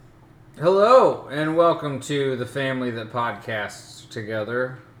Hello, and welcome to the family that podcasts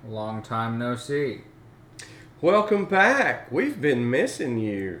together. Long time no see. Welcome back. We've been missing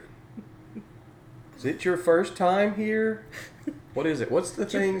you. Is it your first time here? What is it? What's the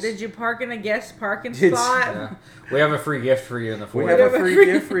things? Did you park in a guest parking It's- spot? Yeah. We have a free gift for you in the We foyer. have a free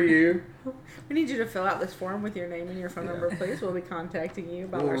gift for you. We need you to fill out this form with your name and your phone number, please. We'll be contacting you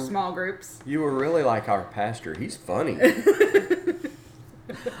about our Well, small groups. You were really like our pastor. He's funny.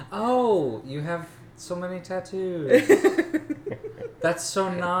 Oh, you have so many tattoos. That's so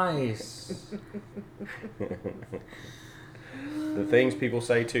nice. The things people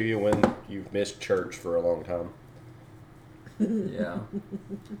say to you when you've missed church for a long time. Yeah.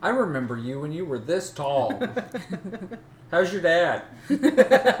 I remember you when you were this tall. How's your dad?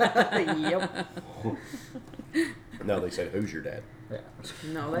 Yep. No, they said, "Who's your dad?" Yeah.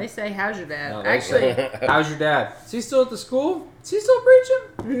 No, they say, how's your dad? No, they Actually, say, how's your dad? Is he still at the school? Is he still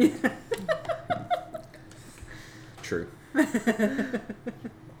preaching? True.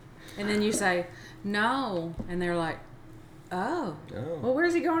 And then you say, no. And they're like, oh. Oh. well,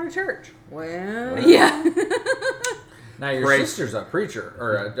 where's he going to church? Well, Yeah. Now your Great. sister's a preacher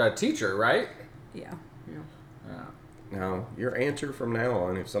or a teacher, right? Yeah. Yeah. No, your answer from now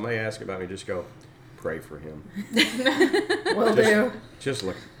on, if somebody asks about me, just go, pray for him. will do. Just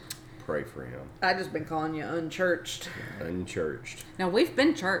look, pray for him. I just been calling you unchurched. Unchurched. Now, we've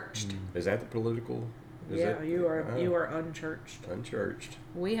been churched. Is that the political? Is Yeah, that- you are Oh, you are unchurched unchurched.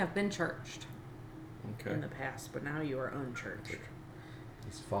 We have been churched. Okay. in the past, but now you are unchurched.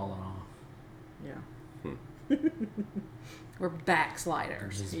 He's falling off. Yeah, We're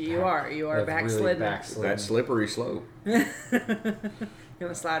backsliders. you are That's backslidden. Really backslidden. That slippery slope.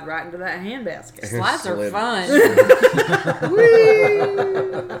 Gonna slide right into that handbasket. Slides are Slid. fun.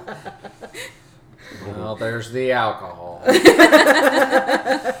 Well, there's the alcohol.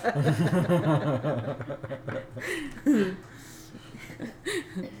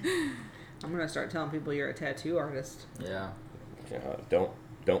 I'm gonna start telling people you're a tattoo artist. Yeah.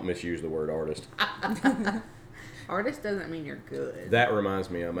 Don't misuse the word artist. Artist doesn't mean you're good. That reminds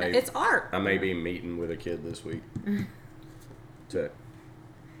me, It's art. I may be meeting with a kid this week to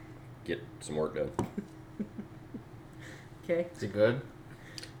get some work done. Okay. Is it good?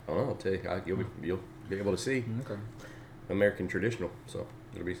 Oh, I'll tell you, you'll be able to see Okay. American traditional, so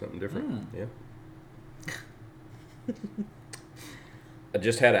it'll be something different. Yeah. I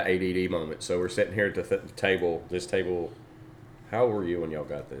just had an ADD moment. So we're sitting here at the table. This table. How old were you when y'all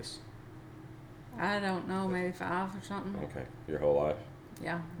got this? I don't know, maybe 5 or something. Okay, your whole life.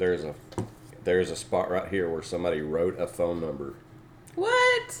 Yeah. There's a spot right here where somebody wrote a phone number.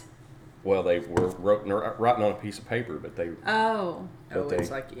 What? Well, they were writing on a piece of paper, but they Oh. Oh, But it's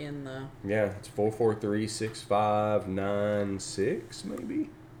they- like in the. yeah, it's 443-6596 maybe.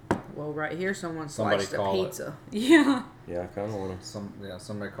 Well, right here, someone Somebody sliced a call it. pizza. Yeah. Yeah, I kind of want to.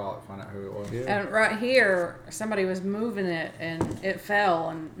 Somebody call it, find out who it was. Yeah. And right here, somebody was moving it and it fell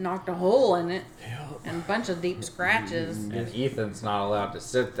and knocked a hole in it and a bunch of deep scratches. And Ethan's not allowed to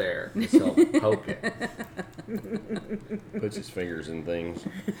sit there, so he'll poke it. Puts his fingers in things.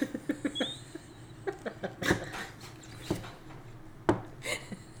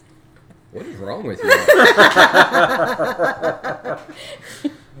 What is wrong with you?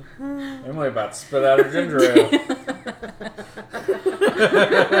 Emily about to spit out her ginger ale.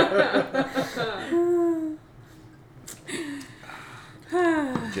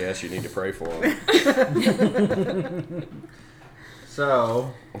 Jess, you need to pray for him.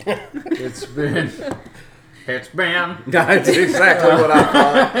 So, it's been. That's exactly what I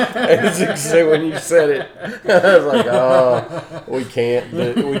thought. It's exactly when you said it. I was like, oh, we can't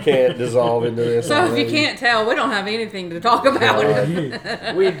dissolve into this. So if you already. can't tell, we don't have anything to talk about.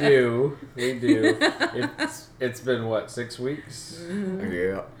 We do. It's been what, 6 weeks?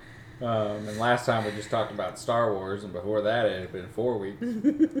 Yeah. And last time we just talked about Star Wars, and before that it had been 4 weeks.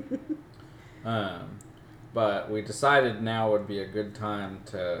 But we decided now would be a good time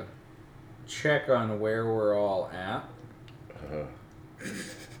to check on where we're all at.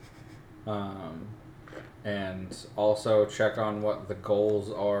 And also check on what the goals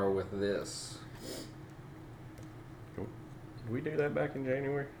are with this. Did we do that back in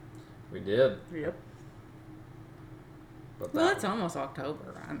January? We did. Yep. But Well, that it's almost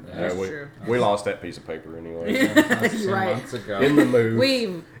October. Yeah, That's we, true. we lost that piece of paper anyway. was 2 Right. months ago. In the move.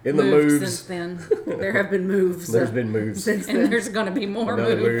 We've In the moved moves. since then. There have been moves. There's been moves. since And then. there's going to be more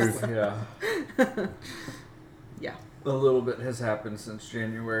Another moves. move. Yeah. Yeah. A little bit has happened since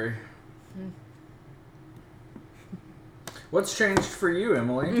January. What's changed for you,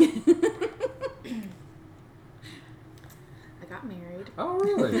 Emily? I got got married. Oh,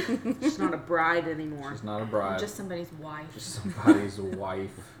 really? She's not a bride anymore. She's not a bride. I'm just somebody's wife. Just somebody's wife.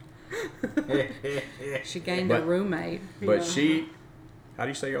 She gained But- a roommate. But she, how do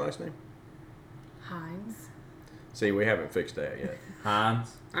you say your last name? Hines. See, we haven't fixed that yet.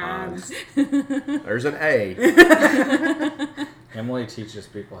 Hans. There's an A. Emily teaches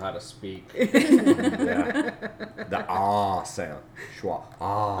people how to speak. Yeah. The ah sound. Schwa.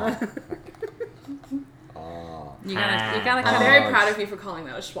 Ah. You gotta I'm come very Hines. proud of you for calling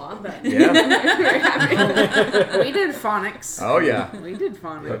that a schwa, but Yeah. I'm very happy. We did phonics. Oh yeah. We did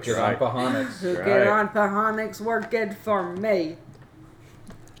phonics. Hook your right. phonics. Who Right. get on phonics were good for me.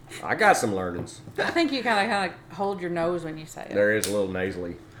 I got some learnings. I think you gotta hold your nose when you say it. There is a little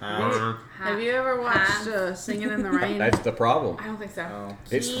nasally. Have you ever watched Singing in the Rain? That's the problem. I don't think so. Oh.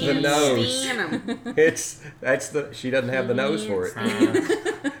 It's the Can't nose. stand 'em. She doesn't have the nose for it.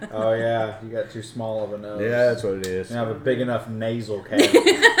 Oh, yeah. You got too small of a nose. Yeah, that's what it is. You have a big enough nasal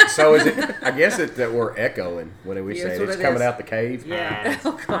cavity. So is it? I guess it's that we're echoing when we Yeah, say that's it. what It's it coming is. out the cave. Yeah.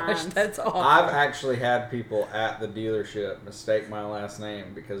 Oh gosh, that's awful. I've actually had people at the dealership mistake my last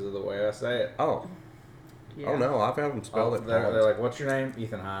name because of the way I say it. Oh. Yeah. Oh no, I've had them spell it. They're like, "What's your name?"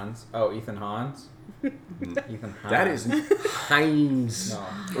 Ethan Hines. Oh, Ethan Hans. Ethan Hines. That is Hines,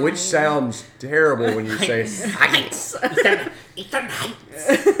 No. which sounds terrible when you say Hines. Ethan Hines.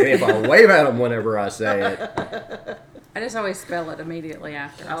 And if I wave at them whenever I say it, I just always spell it immediately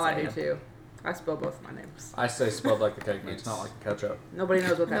after. Oh, I say do it. too. I spell both my names. I say spelled like the cake mix, not like the ketchup. Nobody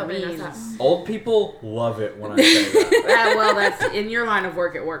knows what that Nobody means. knows that. Old people love it when I say that. Well, that's in your line of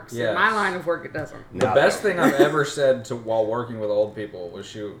work. It works. Yes. In my line of work, it doesn't. The No, best no. thing I've ever said to while working with old people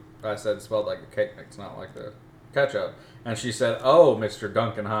was I said spelled like the cake mix, not like the ketchup. And she said, "Oh, Mr.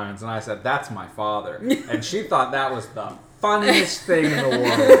 Duncan Hines." And I said, "That's my father." And she thought that was the funniest thing in the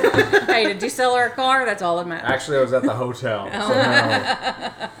world. Hey, did you sell her a car? That's all that matters. Actually, I was at the hotel. So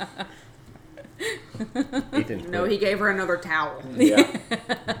no. Ethan. No, he gave her another towel. Yeah.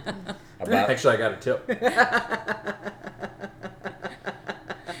 About, Actually, I got a tip.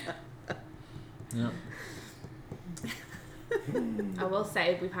 Yeah. I will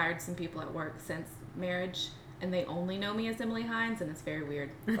say we've hired some people at work since marriage, and they only know me as Emily Hines, and it's very weird.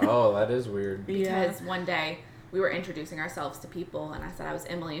 Oh, that is weird. Because one day we were introducing ourselves to people, and I said I was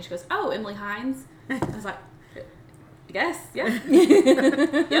Emily, and she goes, "Oh, Emily Hines." I was like, "Yes, yeah,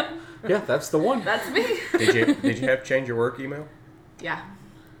 yep, Yeah, that's the one. that's me." did you have to change your work email? Yeah.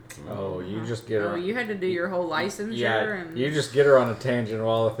 Oh, you just get her. Oh, you had to do your whole licensure Yeah, and you just get her on a tangent of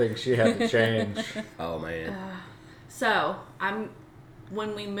all the things she had to change. Oh man. So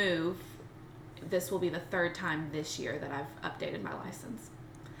when we move, this will be the third time this year that I've updated my license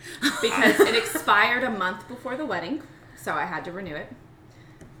because it expired a month before the wedding, so I had to renew it.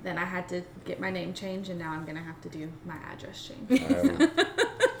 Then I had to get my name changed, and now I'm gonna have to do my address change.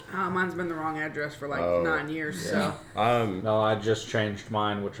 mine's been the wrong address for like Oh, 9 years. Yeah. So No, I just changed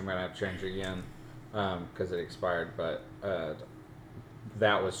mine, which I'm gonna have to change again because it expired. But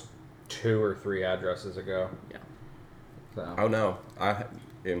that was 2 or 3 addresses ago. Yeah. So. Oh no,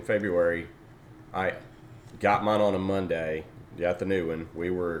 in February, I got mine on a Monday. Got the new one. We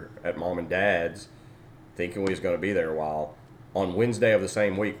were at Mom and Dad's, thinking we was going to be there a while. On Wednesday of the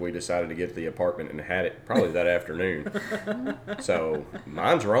same week, we decided to get the apartment and had it probably that afternoon. So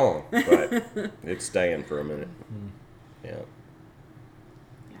mine's wrong, but it's staying for a minute. Yeah,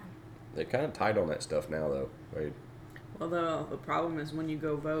 Yeah. they're kind of tight on that stuff now, though. well, the problem is when you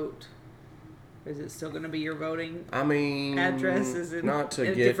go vote, is it still going to be your voting? I mean, Addresses in not to a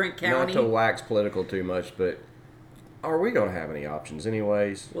get different not county? to wax political too much, but are we going to have any options,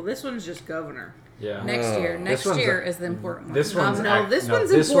 anyways? Well, this one's just governor. Yeah. Next year. Next one's year a- is the important one. This one's no, this one's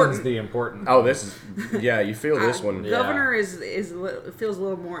this important. one's the important. Oh, this is yeah. You feel this one. Yeah. Governor feels a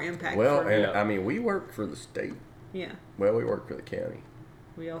little more impact. Well, for and Yeah. I mean, we work for the state. yeah, Well, we work for the county,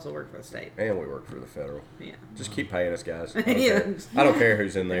 we also work for the state. and we work for the federal. Yeah. Just keep paying us, guys. I don't, Yeah. care. I don't care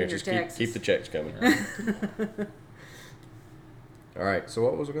who's in there. Paying your Just taxes. keep the checks coming. All right. So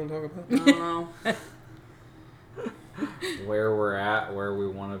what was we going to talk about? I don't know. Where we're at, where we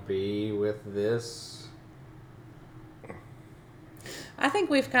want to be with this. I think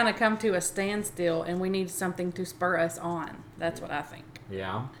we've kind of come to a standstill, and we need something to spur us on. That's what I think.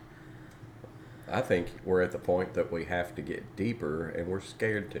 Yeah. I think we're at the point that we have to get deeper, and we're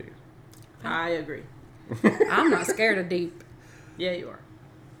scared to. I agree. I'm not scared of deep. Yeah, you are.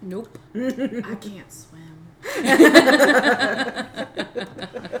 Nope. I can't swim.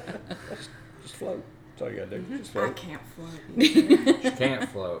 Just float. That's all you got to do. Just I float. can't float. either. She can't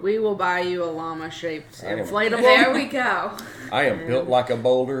float. We will buy you a llama-shaped I am- inflatable. There we go. I am built like a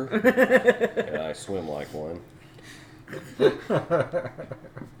boulder, and I swim like one.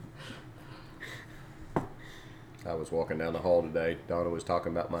 I was walking down the hall today. Donna was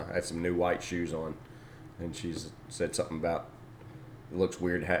talking about I had some new white shoes on, and she said something about it looks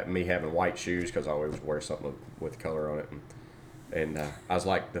weird me having white shoes because I always wear something with color on it. And I was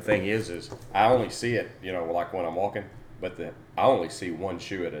like, the thing is I only see it, like when I'm walking, but I only see one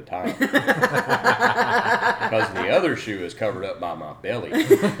shoe at a time because the other shoe is covered up by my belly.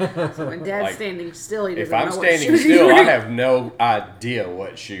 So when Dad's standing still, he doesn't If I'm know what standing shoes he's still, I wearing. have no idea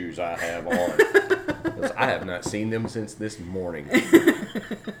what shoes I have on. 'Cause I have not seen them since this morning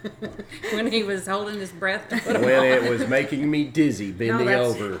When he was holding his breath to put 'em when on. it was making me dizzy No, bending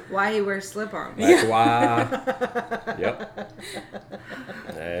that's over. why he wears slip-ons. That's why. Yep.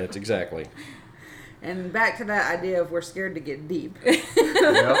 That's exactly. And back to that idea of we're scared to get deep. Yep.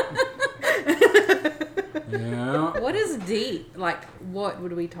 Yeah. What is deep? Like, what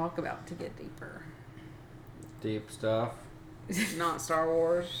would we talk about to get deeper? Deep stuff. Not Star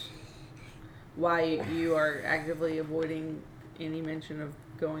Wars. Why you are actively avoiding any mention of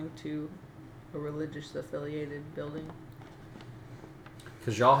going to a religious affiliated building.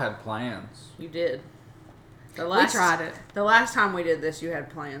 Because y'all had plans. You did. We tried it. The last time we did this, you had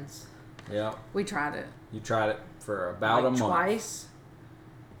plans. Yep. We tried it You tried it for about a month. Twice.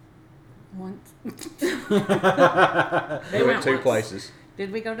 once. They We went went two once. places.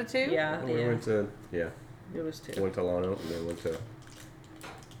 Did we go to 2? Yeah, We went to it was two. went to Lano and then went to.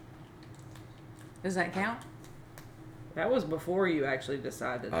 Does that count? That was before you actually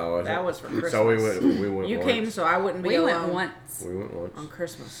decided. Oh, was that it? was for Christmas. So we went. We went. You once. came so I wouldn't be We alone went once. We went once. on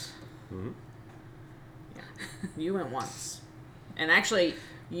Christmas. Mhm. Yeah, you went once, and actually,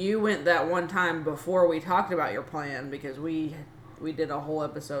 you went that one time before we talked about your plan because we did a whole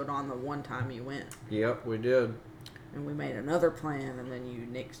episode on the one time you went, Yep, we did. and we made another plan, and then you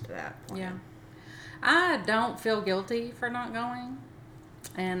nixed that plan. Yeah. I don't feel guilty for not going,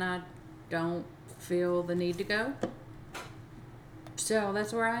 and I don't feel the need to go. So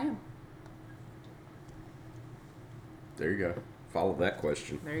that's where I am. There you go. Follow that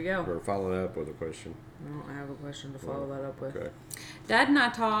question. There you go. Or follow that up with a question. I don't have a question to follow that up with. Okay. Dad and I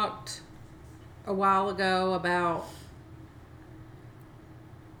talked a while ago about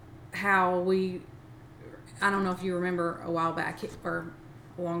how I don't know if you remember a while back or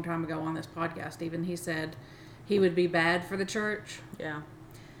a long time ago on this podcast even, he said he would be bad for the church. Yeah.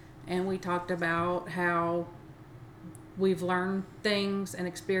 And we talked about how we've learned things and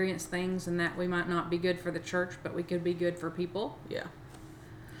experienced things and that we might not be good for the church, but we could be good for people. Yeah.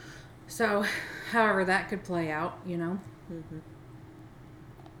 So, however that could play out, Mm-hmm.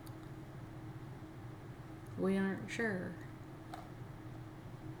 we aren't sure.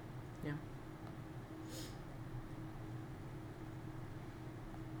 Yeah.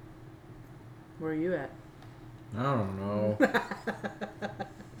 Where are you at? I don't know.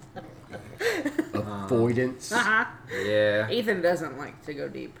 Avoidance. Yeah. Ethan doesn't like to go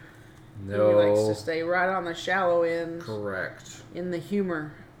deep. He No. likes to stay right on the shallow end, Correct. in the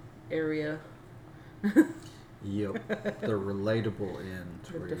humor area. Yep. The relatable end.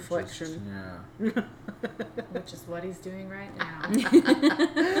 The where you're deflection. yeah. Which is what he's doing right now. I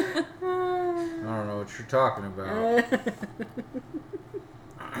don't know what you're talking about.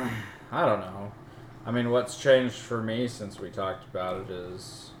 I don't know. I mean, what's changed for me since we talked about it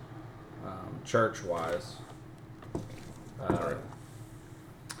is church-wise.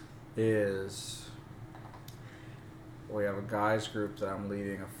 Is we have a guys group that I'm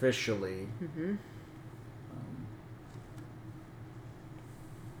leading officially. Mm-hmm.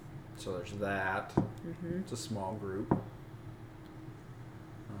 So there's that. Mm-hmm. It's a small group on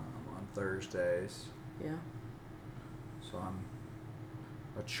Thursdays. Yeah. So I'm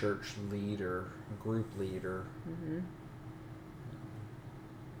a church leader, a group leader. Mm-hmm.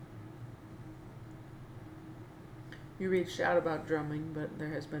 You reached out about drumming, but there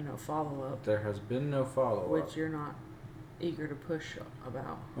has been no follow-up, There has been no follow-up. which you're not eager to push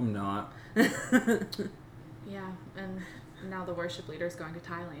about. I'm not. Yeah, and now the worship leader is going to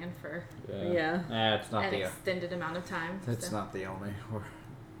Thailand for Yeah. It's not an the. extended amount of time. It's so. not the only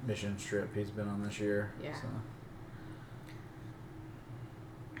mission trip he's been on this year. Yeah. So.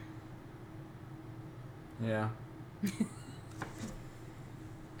 Yeah.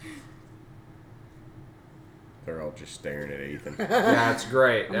 They're all just staring at Ethan. Yeah, it's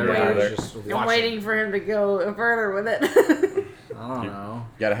great. Everybody's waiting. just watching. I'm waiting for him to go further with it. I don't know.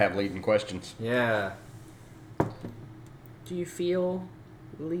 Got to have leading questions. Yeah. Do you feel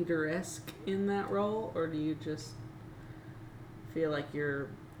leader-esque in that role, or do you just feel like you're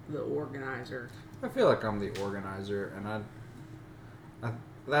the organizer? I feel like I'm the organizer, and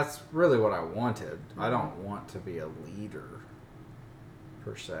that's really what I wanted. I don't want to be a leader,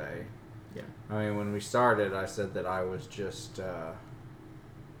 per se. Yeah. I mean, when we started, I said that I was just,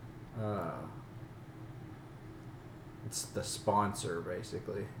 it's the sponsor,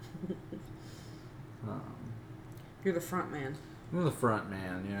 basically. You're the front man. I'm the front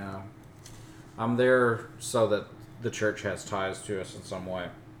man, yeah. I'm there so that the church has ties to us in some way.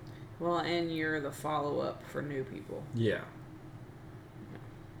 Well, and you're the follow-up for new people. Yeah.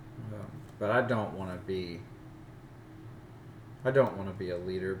 But I don't want to be a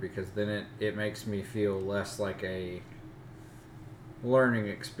leader, because then it makes me feel less like a learning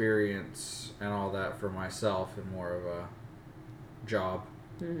experience and all that for myself, and more of a job.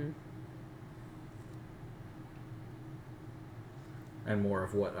 Mm-hmm. And more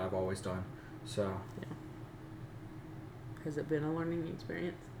of what I've always done. So, Has it been a learning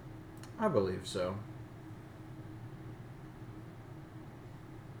experience? I believe so.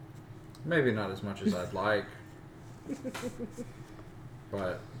 Maybe not as much as I'd like.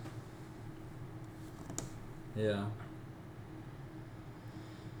 But, yeah.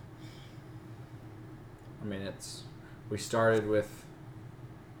 I mean, we started with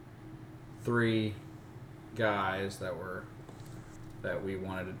 3 guys that we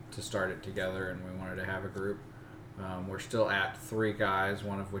wanted to start it together, and we wanted to have a group. We're still at 3 guys,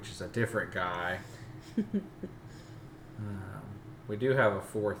 one of which is a different guy. We do have a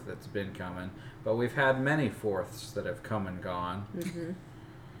 4th that's been coming, but we've had many 4ths that have come and gone.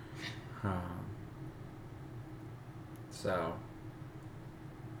 Mm-hmm. So,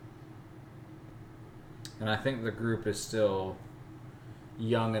 and I think the group is still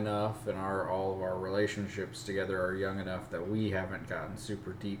young enough, and all of our relationships together are young enough that we haven't gotten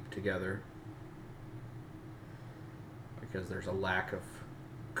super deep together, because there's a lack of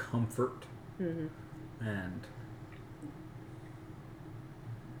comfort. Mm-hmm. And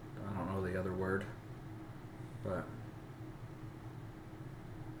I don't know the other word, but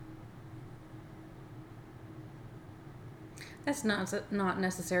That's not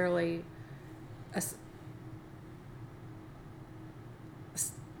necessarily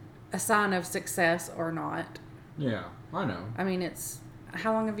a sign of success or not. yeah, I know. I mean,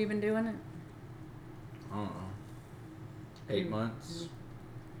 how long have you been doing it? I don't know. 8 months.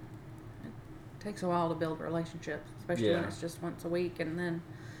 It takes a while to build relationships, especially when Yeah. it's just once a week, and then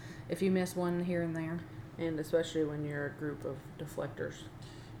if you miss one here and there. And especially when you're a group of deflectors.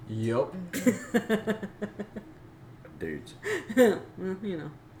 Yup. Dudes. Well,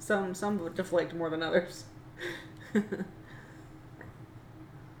 some deflect more than others.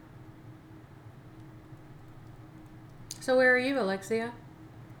 So where are you, Alexia?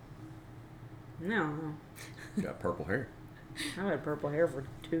 No. Got purple hair. I've had purple hair for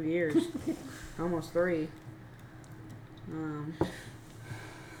 2 years. Almost 3.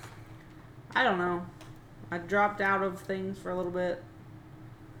 I don't know. I dropped out of things for a little bit.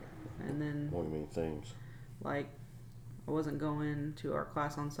 And then, What do you mean things? like, I wasn't going to our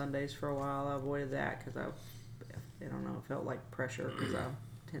class on Sundays for a while. I avoided that because I don't know, it felt like pressure, because I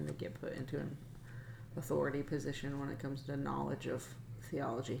tend to get put into an authority position when it comes to knowledge of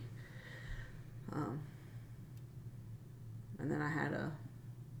theology. And then I had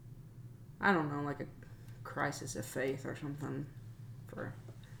like a crisis of faith or something for a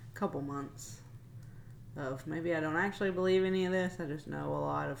couple months of maybe I don't actually believe any of this, I just know a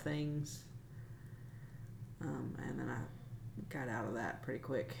lot of things. And then I got out of that pretty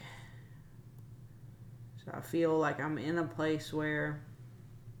quick. So I feel like I'm in a place where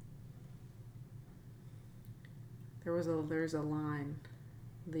there's a line,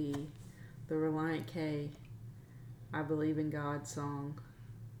 the Reliant K, I Believe in God song.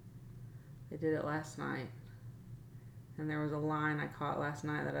 They did it last night. And there was a line I caught last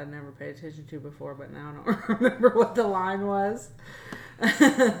night that I'd never paid attention to before, but now I don't remember what the line was.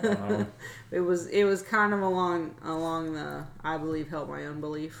 It was kind of along the I believe help my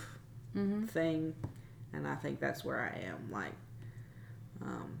unbelief thing, and I think that's where I am. Like,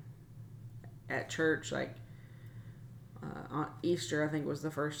 at church, like on Easter, I think was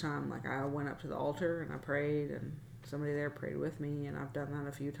the first time like I went up to the altar and I prayed, and somebody there prayed with me, and I've done that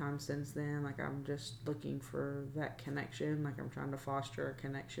a few times since then. Like, I'm just looking for that connection. Like, I'm trying to foster a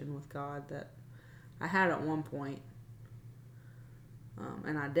connection with God that I had at one point.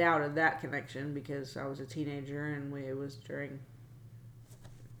 And I doubted that connection because I was a teenager, and it was during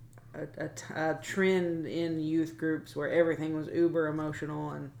a trend in youth groups where everything was uber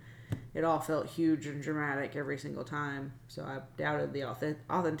emotional, and it all felt huge and dramatic every single time. So I doubted the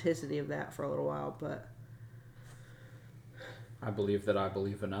authenticity of that for a little while, but I believe that I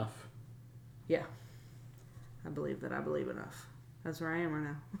believe enough. yeah, I believe that I believe enough. That's where I am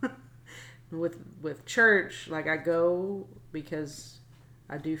right now. With church, like I go because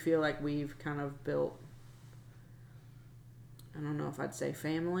I do feel like we've kind of built, I don't know if I'd say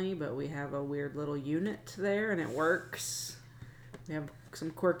family, but we have a weird little unit there and it works. We have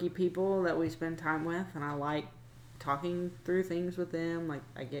some quirky people that we spend time with, and I like talking through things with them. Like,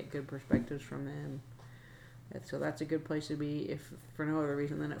 I get good perspectives from them. And so that's a good place to be, if for no other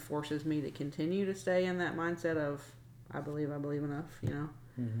reason than it forces me to continue to stay in that mindset of, I believe enough, you know?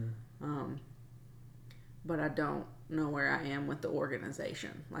 Mm-hmm. But I don't know where I am with the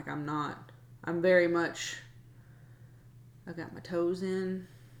organization. Like, I'm very much, I got my toes in,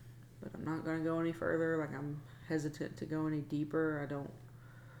 but I'm not going to go any further. Like, I'm hesitant to go any deeper. I don't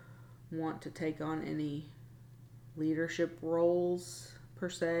want to take on any leadership roles, per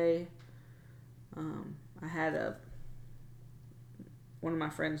se. I had one of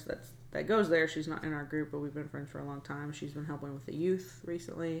my friends that goes there. She's not in our group, but we've been friends for a long time. She's been helping with the youth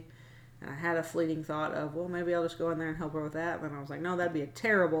recently. And I had a fleeting thought of, well, maybe I'll just go in there and help her with that. But I was like, no, that'd be a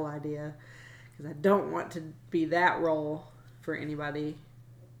terrible idea, because I don't want to be that role for anybody.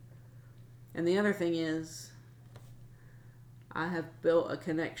 And the other thing is, I have built a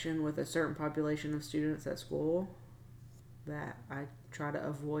connection with a certain population of students at school that I try to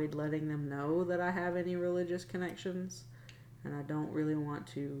avoid letting them know that I have any religious connections. And I don't really want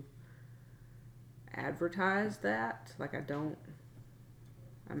to advertise that. Like, I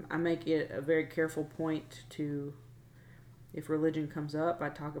make it a very careful point to, if religion comes up, I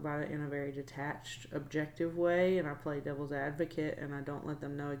talk about it in a very detached, objective way, and I play devil's advocate, and I don't let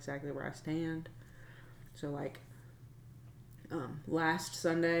them know exactly where I stand. So, like, last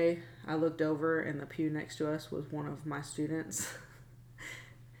Sunday, I looked over, and the pew next to us was one of my students.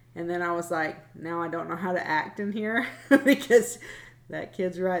 And then I was like, now I don't know how to act in here, because that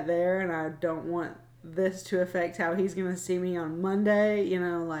kid's right there, and I don't want this to affect how he's going to see me on Monday, you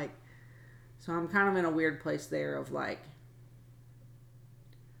know, like, so I'm kind of in a weird place there of, like,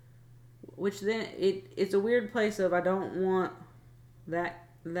 which then it's a weird place of, I don't want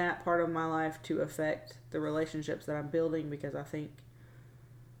that part of my life to affect the relationships that I'm building, because I think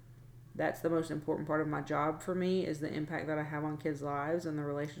that's the most important part of my job for me, is the impact that I have on kids' lives and the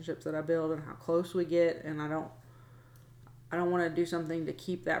relationships that I build and how close we get. And I don't want to do something to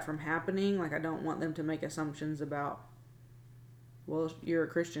keep that from happening. Like, I don't want them to make assumptions about, well, you're a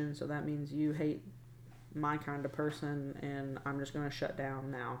Christian, so that means you hate my kind of person, and I'm just going to shut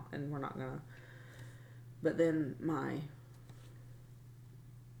down now, and we're not going to. But then my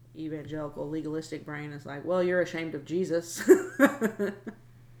evangelical legalistic brain is like, well, you're ashamed of Jesus.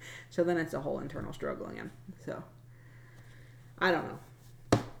 So then it's a whole internal struggle again. So I don't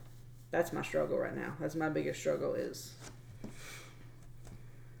know. That's my struggle right now. That's my biggest struggle, is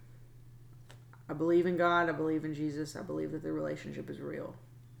I believe in God, I believe in Jesus, I believe that the relationship is real.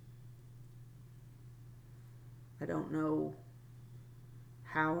 I don't know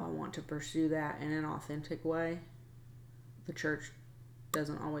how I want to pursue that in an authentic way. The church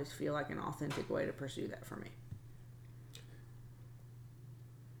doesn't always feel like an authentic way to pursue that for me.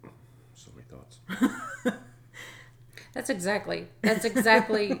 So many thoughts. That's exactly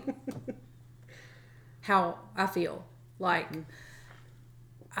how I feel. Like,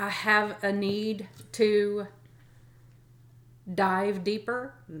 I have a need to dive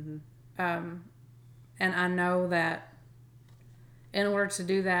deeper. And I know that in order to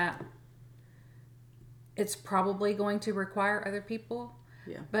do that, it's probably going to require other people.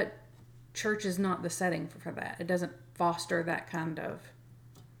 Yeah. But church is not the setting for that. It doesn't foster that kind of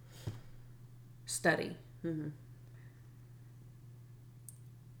study. Mm-hmm.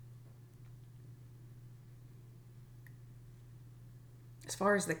 As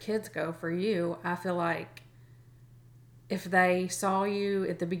far as the kids go, for you, I feel like if they saw you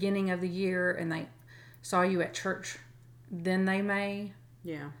at the beginning of the year and they saw you at church, then they may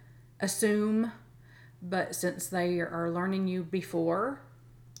assume. But since they are learning you before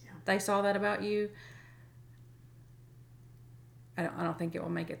they saw that about you, I don't think it will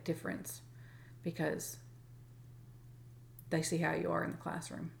make a difference, because they see how you are in the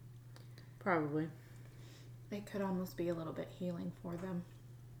classroom. Probably. It could almost be a little bit healing for them.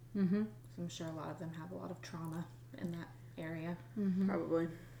 Mm-hmm. I'm sure a lot of them have a lot of trauma in that area. Mm-hmm. Probably.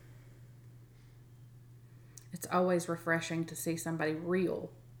 It's always refreshing to see somebody real.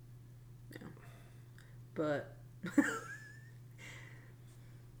 Yeah. But.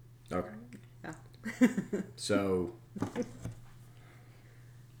 Okay. Yeah. So, I'm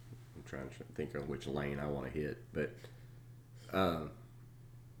trying to think of which lane I want to hit, but,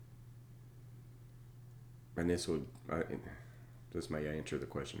 and this may answer the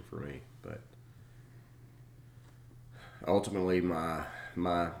question for me, but ultimately my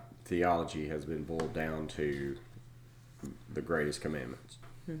theology has been boiled down to the greatest commandments.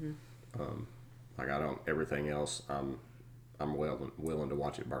 Like I don't everything else. I'm willing to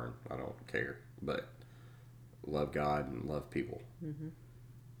watch it burn. I don't care, but love God and love people.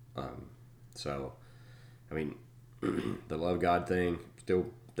 So, I mean, the love God thing still.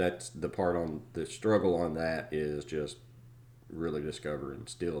 That's the part on the struggle on that is just really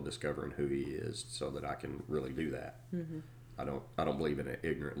still discovering who He is, so that I can really do that. I don't believe in an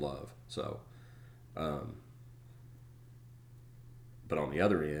ignorant love. So, but on the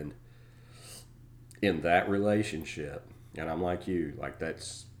other end, in that relationship, and I'm like you, like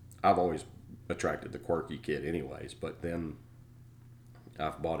I've always attracted the quirky kid, anyways. But then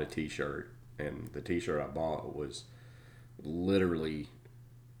I've bought a T-shirt, and the T-shirt I bought was literally,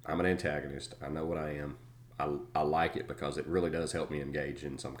 I'm an antagonist. I know what I am. I like it because it really does help me engage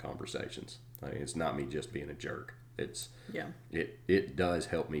in some conversations. I mean, it's not me just being a jerk. It does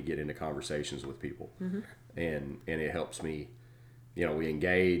help me get into conversations with people, and it helps me. We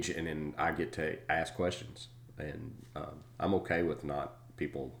engage, and then I get to ask questions, and I'm okay with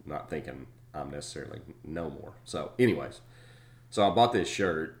people not thinking I'm necessarily know more. So, anyways, I bought this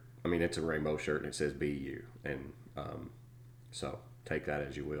shirt. I mean, it's a rainbow shirt, and it says "Be You," and so take that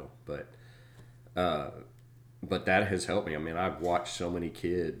as you will. But that has helped me. I mean, I've watched so many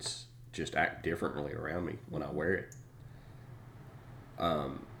kids just act differently around me when I wear it.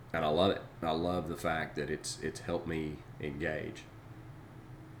 And I love it. I love the fact that it's helped me engage.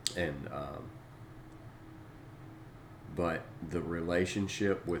 And but the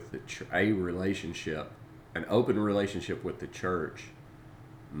relationship with an open relationship with the church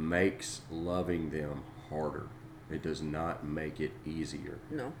makes loving them harder. It does not make it easier.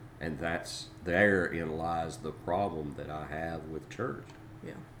 No. And therein lies the problem that I have with church.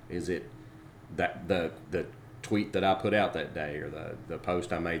 Yeah. Is it that the tweet that I put out that day, or the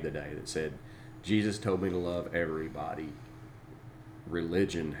post I made the day that said, Jesus told me to love everybody.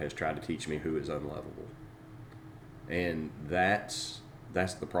 Religion has tried to teach me who is unlovable. And that's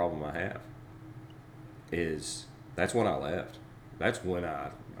the problem I have. That's when I left. That's when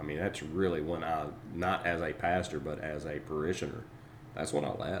that's really when I, not as a pastor, but as a parishioner, that's when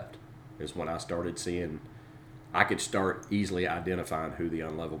I left. Is when I started seeing, I could start easily identifying who the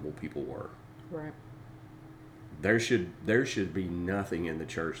unlovable people were. Right. There should be nothing in the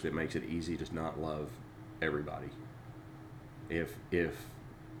church that makes it easy to not love everybody. If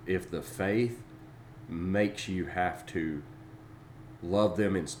the faith makes you have to love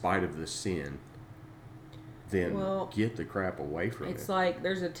them in spite of the sin, then get the crap away from it. It's like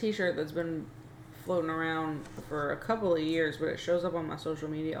there's a T-shirt that's been floating around for a couple of years, but it shows up on my social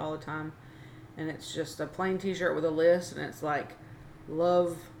media all the time, and it's just a plain T-shirt with a list, and it's like,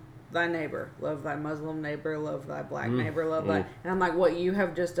 love thy neighbor, love thy Muslim neighbor, love thy black neighbor, love thy... And I'm like, what you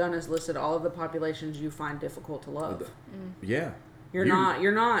have just done is listed all of the populations you find difficult to love. Yeah.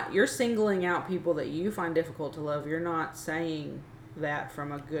 You're singling out people that you find difficult to love. You're not saying that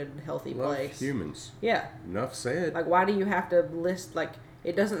from a good, healthy place. Love humans. Yeah. Enough said. Like, why do you have to list, like,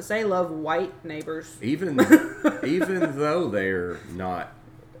 it doesn't say love white neighbors. Even though they're not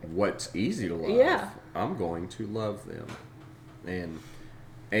what's easy to love, I'm going to love them.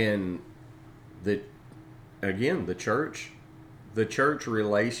 And the church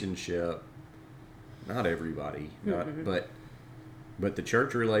relationship, not everybody, but the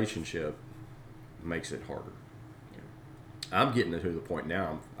church relationship makes it harder. I'm getting to the point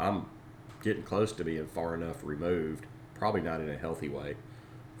now, I'm getting close to being far enough removed, probably not in a healthy way,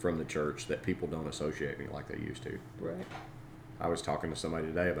 from the church that people don't associate me like they used to. Right. I was talking to somebody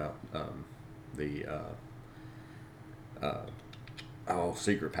today about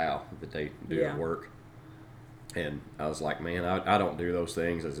secret pal that they do at work. And I was like, man, I don't do those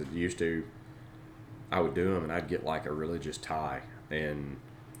things as it used to. I would do them, and I'd get like a religious tie and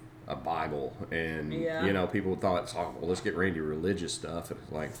a Bible, and people thought, well, let's get Randy religious stuff, and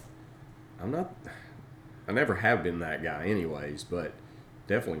it's like, I never have been that guy anyways, but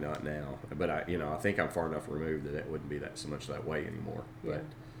definitely not now. But I think I'm far enough removed that it wouldn't be so much that way anymore. Yeah.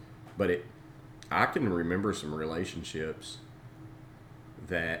 But I can remember some relationships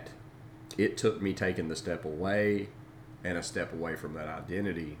that it took me taking the step away and a step away from that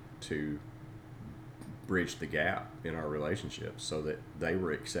identity to bridge the gap in our relationship so that they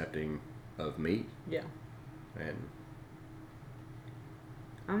were accepting of me. Yeah. And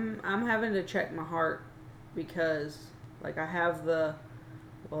I'm having to check my heart because like I have I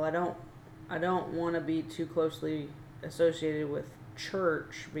don't want to be too closely associated with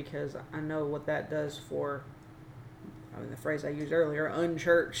church because I know what that does for, the phrase I used earlier,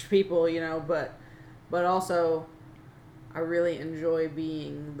 unchurched people, but also I really enjoy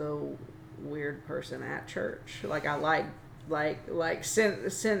being the weird person at church. Like I like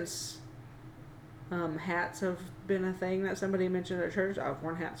since hats have been a thing that somebody mentioned at church. I've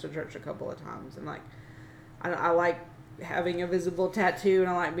worn hats to church a couple of times, and like I like having a visible tattoo, and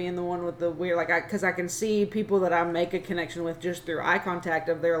I like being the one with the weird, like because I can see people that I make a connection with just through eye contact.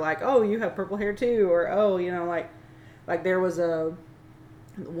 Of they're like, oh, you have purple hair too, or oh, like there was a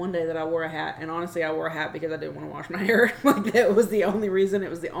one day that I wore a hat, and honestly, I wore a hat because I didn't want to wash my hair. Like that was the only reason. It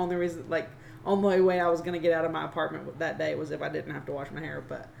was the only reason. Like only way I was gonna get out of my apartment that day was if I didn't have to wash my hair.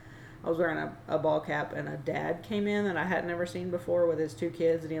 But I was wearing a ball cap, and a dad came in that I had never seen before with his 2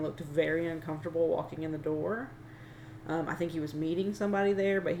 kids, and he looked very uncomfortable walking in the door. I think he was meeting somebody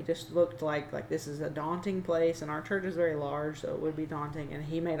there, but he just looked like this is a daunting place, and our church is very large, so it would be daunting. And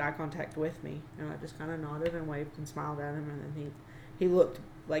he made eye contact with me, and I just kind of nodded and waved and smiled at him, and then he looked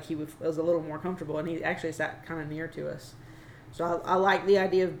like he was a little more comfortable, and he actually sat kind of near to us. So I like the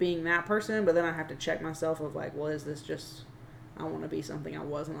idea of being that person, but then I have to check myself of like, well, is this just, I want to be something I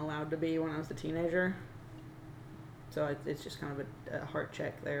wasn't allowed to be when I was a teenager. So it's just kind of a heart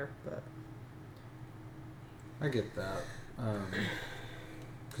check there, but. I get that.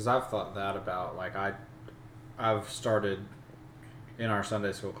 Because I've thought that about, like, I've started, in our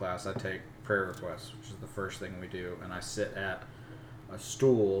Sunday school class, I take prayer requests, which is the first thing we do, and I sit at a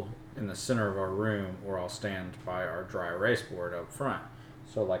stool in the center of our room, or I'll stand by our dry erase board up front.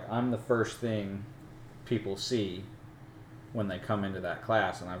 So, like, I'm the first thing people see when they come into that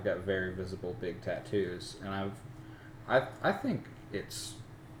class, and I've got very visible big tattoos, and I think it's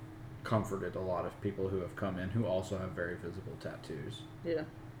comforted a lot of people who have come in who also have very visible tattoos. Yeah.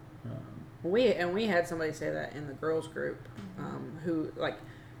 We had somebody say that in the girls group, who, like,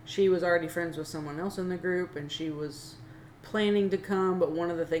 she was already friends with someone else in the group, and she was planning to come, but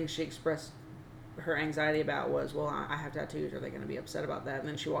one of the things she expressed her anxiety about was, well, I have tattoos, are they going to be upset about that? And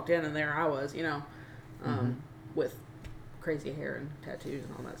then she walked in, and there I was, with crazy hair and tattoos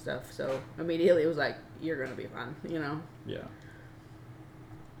and all that stuff. So immediately it was like, you're going to be fine, Yeah.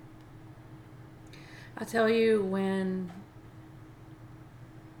 I tell you, when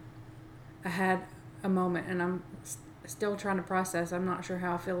I had a moment, and I'm still trying to process, I'm not sure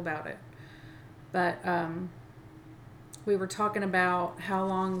how I feel about it, but we were talking about how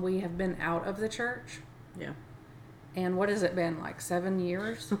long we have been out of the church. Yeah. And what has it been, like 7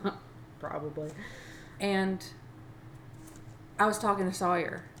 years? Probably. And I was talking to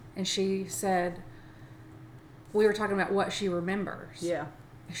Sawyer, and she said, we were talking about what she remembers. Yeah.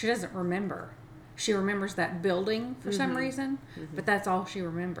 She doesn't remember. She remembers that building for some reason, but that's all she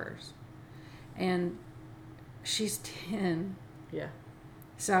remembers. And she's 10. Yeah.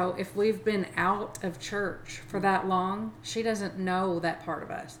 So if we've been out of church for that long, she doesn't know that part of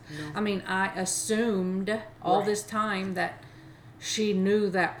us. No. I mean, I assumed all this time that she knew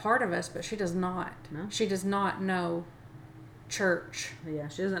that part of us, but she does not. No. She does not know church. Yeah,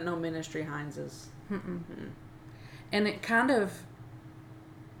 she doesn't know Ministry Heinz's. And it kind of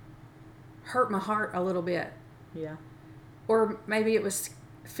hurt my heart a little bit. Yeah. Or maybe it was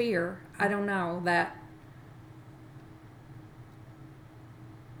fear. I don't know. That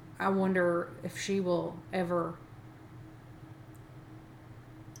I wonder if she will ever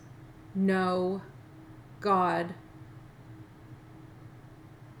know God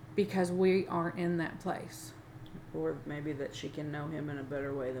because we aren't in that place. Or maybe that she can know him in a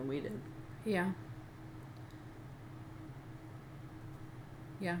better way than we did. Yeah.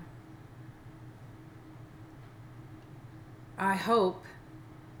 Yeah.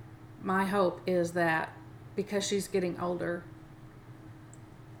 My hope is that because she's getting older,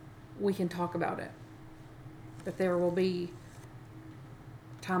 we can talk about it. That there will be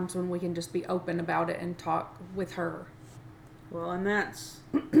times when we can just be open about it and talk with her. Well, and that's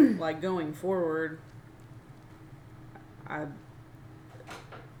like going forward. I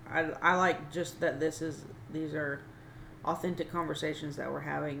like just that these are authentic conversations that we're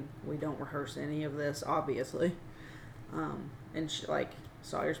having. We don't rehearse any of this, obviously. And like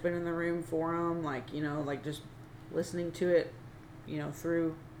Sawyer's been in the room for them, like just listening to it,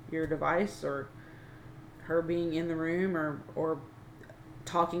 through your device, or her being in the room, or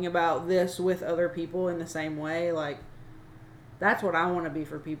talking about this with other people in the same way. Like, that's what I want to be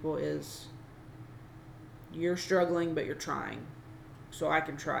for people, is you're struggling but you're trying, so I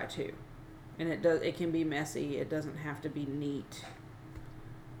can try too. And it can be messy. It doesn't have to be neat.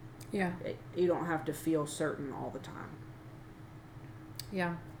 Yeah. You don't have to feel certain all the time.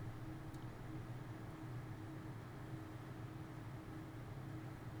 Yeah.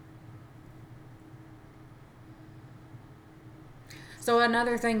 So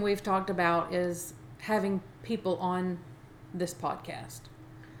another thing we've talked about is having people on this podcast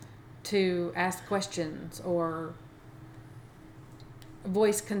to ask questions or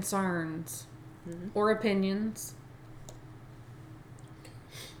voice concerns or opinions.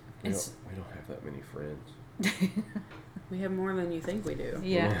 We don't have that many friends. We have more than you think we do.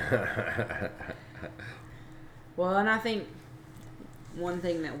 Yeah. Well, and I think one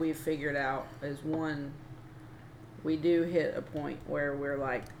thing that we've figured out is we do hit a point where we're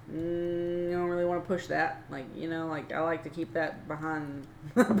like, you don't really want to push that. Like, like I like to keep that behind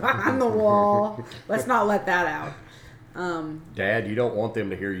the wall. Let's not let that out. Dad, you don't want them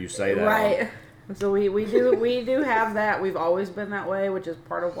to hear you say that. Right. So we do have that. We've always been that way, which is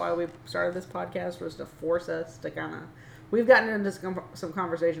part of why we started this podcast, was to force us to kind of. We've gotten into some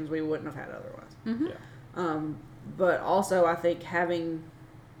conversations we wouldn't have had otherwise. Mm-hmm. Yeah. But also, I think having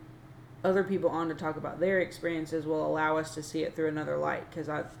other people on to talk about their experiences will allow us to see it through another light. Because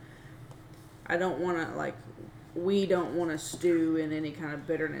I don't want to, we don't want to stew in any kind of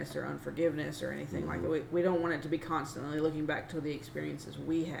bitterness or unforgiveness or anything like that. We don't want it to be constantly looking back to the experiences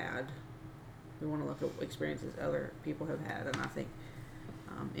we had. We want to look at experiences other people have had. And I think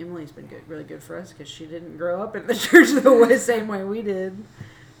Emily's been really good for us because she didn't grow up in the church the same way we did.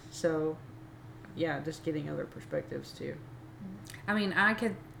 So, yeah, just getting other perspectives too. I mean, I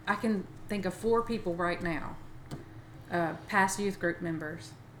can think of 4 people right now, past youth group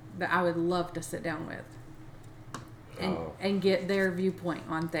members, that I would love to sit down with and get their viewpoint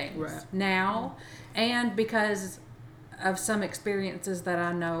on things now, and because of some experiences that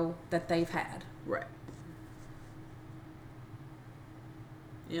I know that they've had. Right.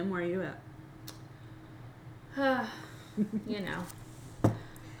 Em, where are you at?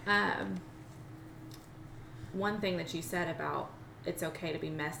 One thing that you said about it's okay to be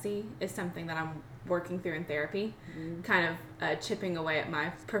messy is something that I'm working through in therapy, kind of chipping away at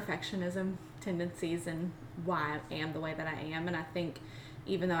my perfectionism tendencies and why I am the way that I am. And I think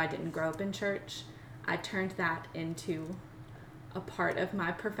even though I didn't grow up in church, I turned that into a part of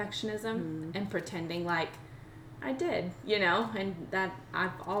my perfectionism and pretending like I did, and that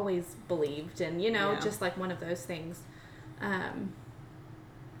I've always believed, and, just like one of those things.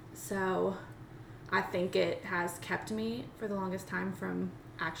 So I think it has kept me for the longest time from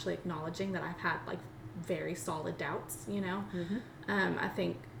actually acknowledging that I've had very solid doubts, I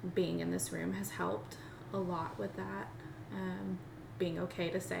think being in this room has helped a lot with that. Being okay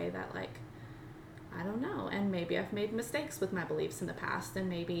to say that I don't know, and maybe I've made mistakes with my beliefs in the past, and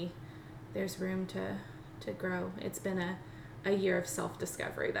maybe there's room to grow. It's been a year of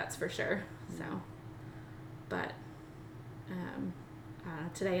self-discovery, that's for sure. So, but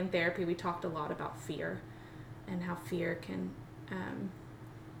today in therapy we talked a lot about fear and how fear can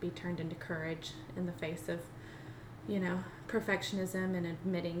be turned into courage in the face of perfectionism, and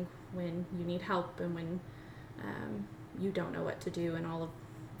admitting when you need help and when you don't know what to do, and all of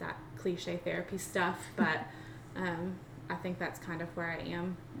that cliche therapy stuff. But I think that's kind of where I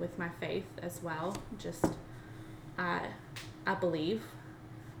am with my faith as well. Just I believe,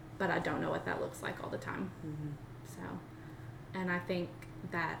 but I don't know what that looks like all the time. So, and I think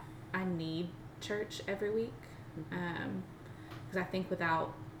that I need church every week, because I think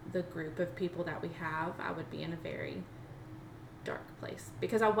without the group of people that we have, I would be in a very dark place,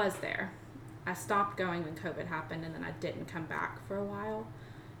 because I was there. I stopped going when COVID happened, and then I didn't come back for a while,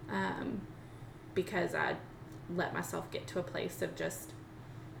 because I let myself get to a place of just,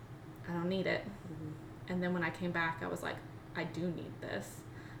 I don't need it. And then when I came back, I was like, I do need this,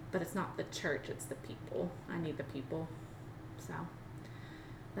 but it's not the church, it's the people. I need the people. So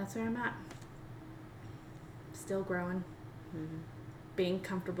that's where I'm at. Still growing. Being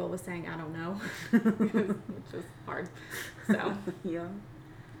comfortable with saying I don't know, which is hard. So yeah.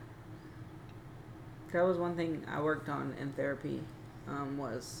 That was one thing I worked on in therapy,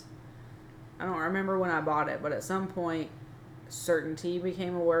 was, I don't remember when I bought it, but at some point, certainty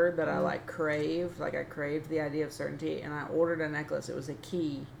became a word that I craved. I craved the idea of certainty, and I ordered a necklace. It was a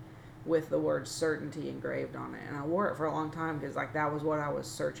key with the word certainty engraved on it, and I wore it for a long time because that was what I was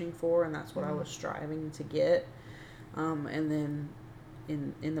searching for, and that's what I was striving to get. And then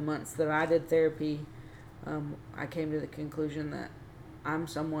in the months that I did therapy, I came to the conclusion that I'm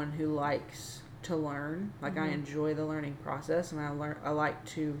someone who likes to learn. I enjoy the learning process, and I like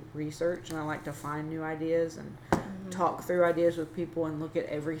to research, and I like to find new ideas and talk through ideas with people and look at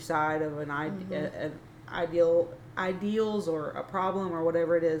every side of an ideals or a problem or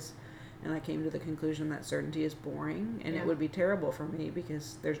whatever it is. And I came to the conclusion that certainty is boring, and it would be terrible for me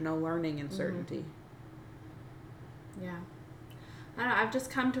because there's no learning in certainty. Yeah. I don't know, I've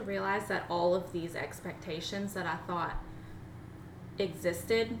just come to realize that all of these expectations that I thought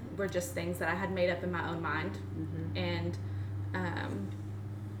existed were just things that I had made up in my own mind. And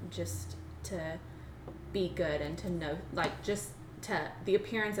just to be good and to know, like, just to the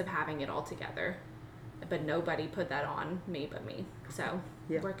appearance of having it all together. But nobody put that on me but me. So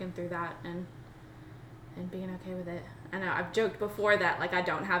working through that and being okay with it. I know I've joked before that, like, I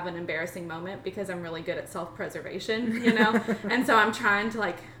don't have an embarrassing moment because I'm really good at self-preservation, you know? And so I'm trying to,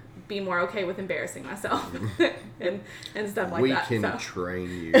 like, be more okay with embarrassing myself and stuff like that. We can so. train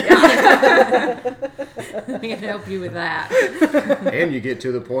you. We can help you with that. And you get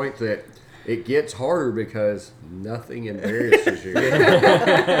to the point that it gets harder because nothing embarrasses you.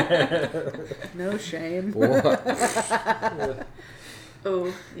 No shame. What?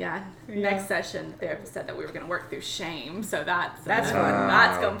 Oh, yeah. Next session, the therapist said that we were going to work through shame. So that's fun.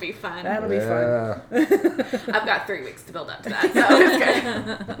 That's going to be fun. That'll be fun. I've got 3 weeks to build up to that, so it's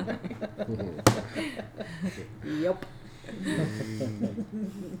good. Yep.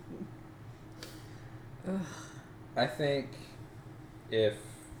 I think if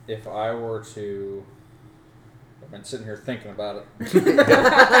I were to, I've been sitting here thinking about it.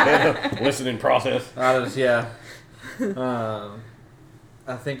 Listening process.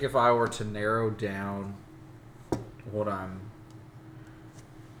 I think if I were to narrow down what I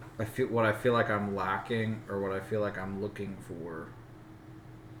feel like I'm lacking, or what I feel like I'm looking for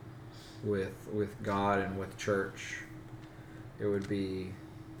with God and with church, it would be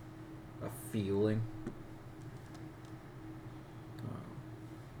a feeling.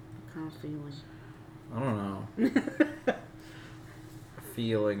 What kind of feeling? I don't know. A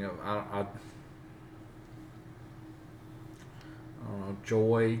feeling of I don't know,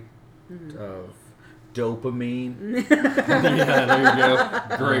 joy, of dopamine. Yeah, there you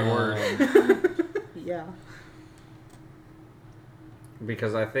go. Great word. Yeah.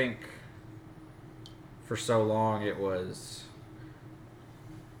 Because I think for so long it was,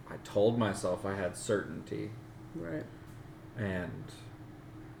 I told myself I had certainty, Right.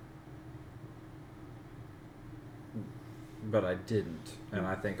 but I didn't. And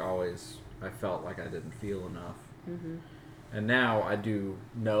I think always I felt like I didn't feel enough. Mm-hmm. And now I do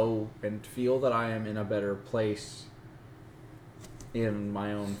know and feel that I am in a better place in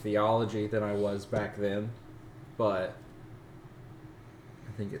my own theology than I was back then. But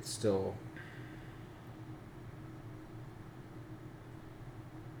I think it's still...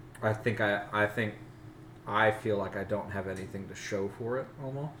 I feel like I don't have anything to show for it,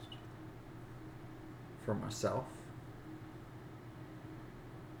 almost. For myself.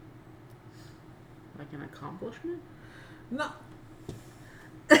 Like an accomplishment? No.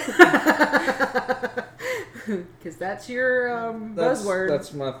 Because that's your buzzword.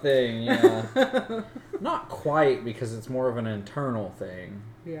 That's my thing, yeah. Not quite, because it's more of an internal thing.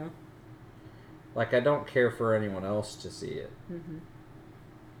 Yeah. Like, I don't care for anyone else to see it. Mm-hmm.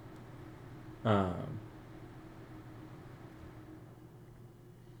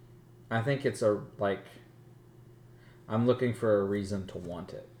 I think it's I'm looking for a reason to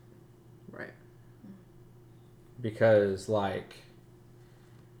want it. Right. Because, like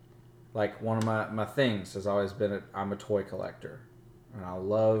one of my things has always been I'm a toy collector. And I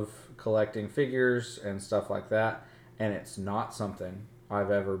love collecting figures and stuff like that. And it's not something I've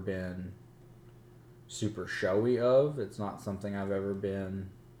ever been super showy of. It's not something I've ever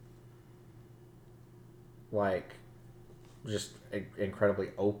been, like, just incredibly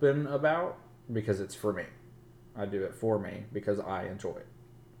open about, because it's for me. I do it for me because I enjoy it.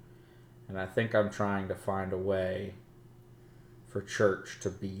 And I think I'm trying to find a way for church to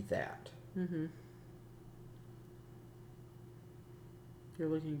be that. Mm-hmm. You're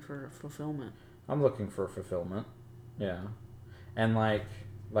looking for fulfillment. I'm looking for fulfillment. Yeah. And like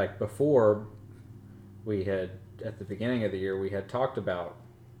before, we had, at the beginning of the year, we had talked about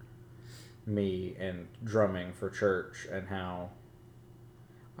me and drumming for church and how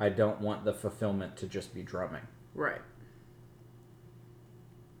I don't want the fulfillment to just be drumming. Right.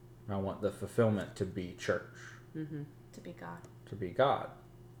 I want the fulfillment to be church. Mm-hmm. To be God. To be God.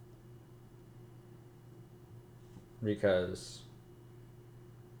 Because,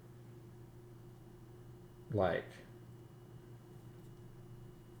 like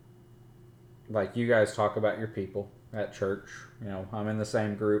you guys talk about your people at church. You know, I'm in the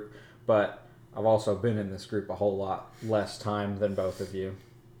same group, but I've also been in this group a whole lot less time than both of you.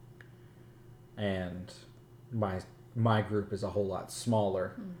 And my group is a whole lot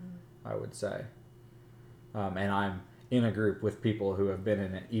smaller, I would say. And I'm in a group with people who have been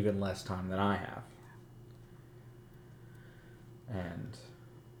in it even less time than I have. And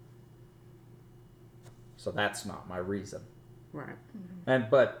so that's not my reason. Right.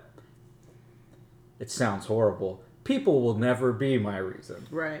 But it sounds horrible. People will never be my reason.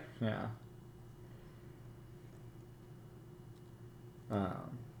 Right. Yeah.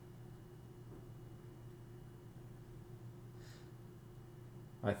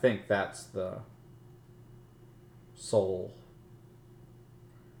 I think that's the sole,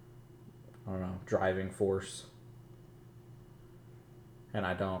 I don't know, driving force. And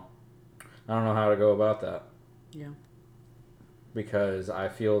I don't know how to go about that. Yeah. Because I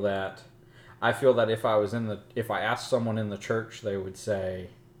feel that if I asked someone in the church, they would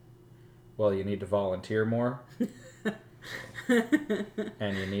say, well, you need to volunteer more.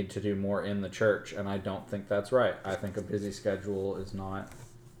 And you need to do more in the church. And I don't think that's right. I think a busy schedule is not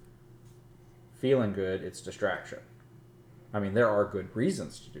feeling good. It's distraction. I mean, there are good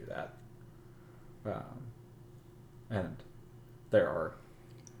reasons to do that. And there are,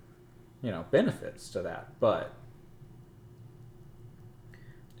 benefits to that. But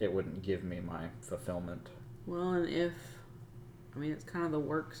it wouldn't give me my fulfillment. Well, and it's kind of the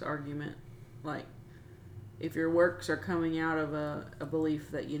works argument. Like, if your works are coming out of a belief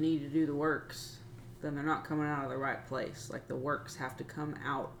that you need to do the works, then they're not coming out of the right place. Like, the works have to come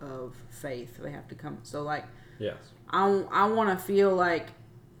out of faith. They have to come. So, like, Yes. I want to feel like,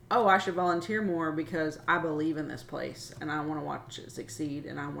 oh, I should volunteer more because I believe in this place and I want to watch it succeed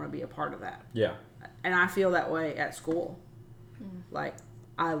and I want to be a part of that. Yeah. And I feel that way at school. Like,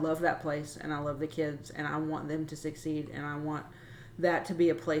 I love that place and I love the kids and I want them to succeed and I want that to be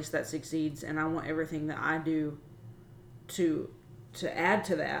a place that succeeds and I want everything that I do to add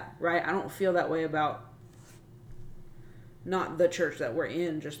to that, right? I don't feel that way about not the church that we're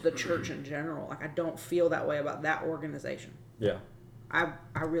in, just the church in general. Like, I don't feel that way about that organization. Yeah. I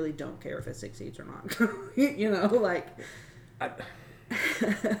really don't care if it succeeds or not. Like...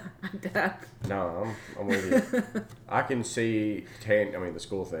 No, I'm with you. I can see, the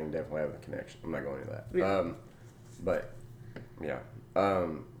school thing definitely have a connection. I'm not going into that. Yeah. But, yeah.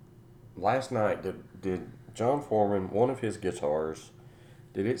 Last night, did John Foreman, one of his guitars,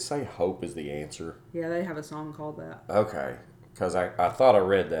 did it say hope is the answer? Yeah, they have a song called that. Okay. Because I thought I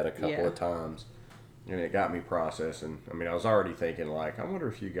read that a couple Yeah. of times, and it got me processing. I mean, I was already thinking, like, I wonder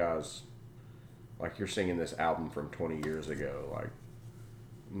if you guys, like, you're singing this album from 20 years ago, like,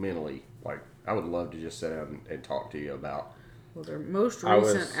 mentally, like, I would love to just sit down and talk to you about. Well, their most I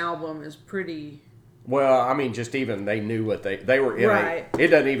was- recent album is pretty... Well, I mean, just even they knew what they were in. Right. It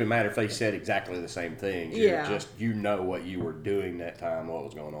doesn't even matter if they said exactly the same things. Yeah. Just what you were doing that time, what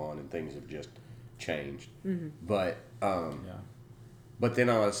was going on, and things have just changed. Mm-hmm. But Yeah. but then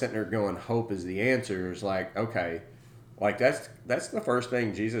I was sitting there going, hope is the answer. It's like, okay, like that's the first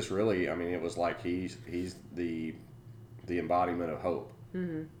thing Jesus really. I mean, it was like he's the embodiment of hope.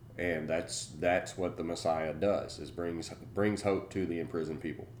 Mm-hmm. And that's what the Messiah does, is brings hope to the imprisoned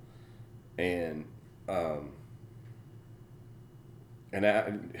people. And off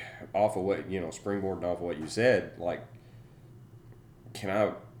of what, springboarding off of what you said, like, can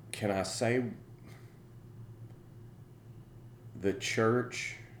I say the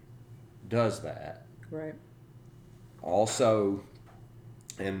church does that? Right. Also,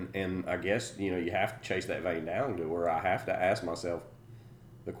 and I guess, you have to chase that vein down to where I have to ask myself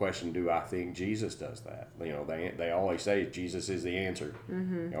the question, do I think Jesus does that? They always say Jesus is the answer.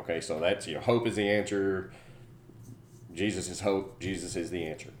 Mm-hmm. Okay, so that's, hope is the answer. Jesus is hope. Jesus is the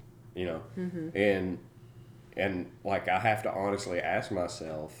answer. Mm-hmm. And like, I have to honestly ask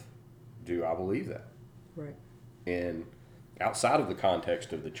myself, do I believe that? Right. And outside of the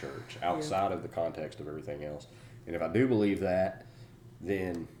context of the church, outside of the context of everything else, and if I do believe that,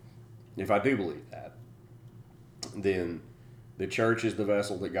 then the church is the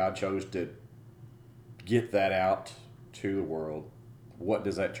vessel that God chose to get that out to the world. What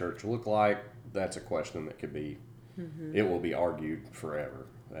does that church look like? That's a question that could be, it will be argued forever.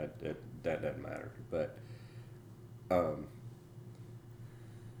 That doesn't matter. But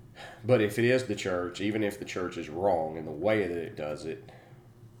if it is the church, even if the church is wrong in the way that it does it,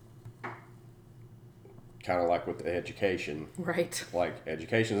 kind of like with the education. Right. Like,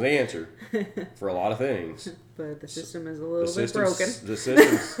 education is the answer for a lot of things. But the system is a little bit broken.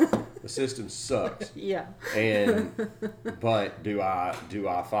 The system sucks. Yeah. But do I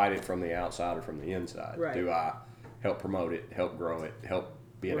fight it from the outside or from the inside? Right. Do I help promote it, help grow it, help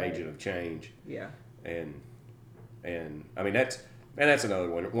be an Right. agent of change? Yeah. And I mean, that's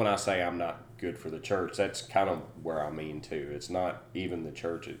another one. When I say I'm not good for the church, that's kind of where I mean too. It's not even the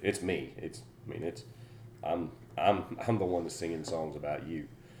church. It's me. I'm the one that's singing songs about you,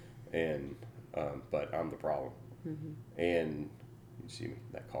 and but I'm the problem. Mm-hmm. And you see me,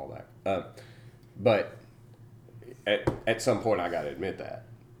 that callback. But at some point, I got to admit that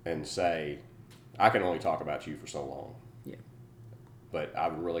and say, I can only talk about you for so long. Yeah. But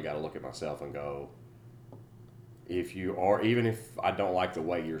I've really got to look at myself and go, if you are, even if I don't like the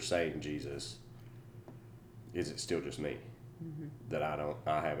way you're saying Jesus, is it still just me? That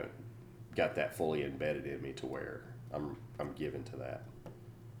I haven't got that fully embedded in me to where I'm given to that.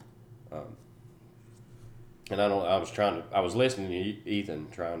 And I was listening to Ethan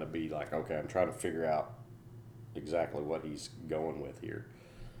trying to be like, okay, I'm trying to figure out exactly what he's going with here.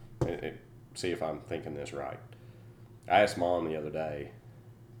 And see if I'm thinking this right. I asked Mom the other day,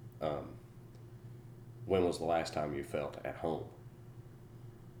 when was the last time you felt at home?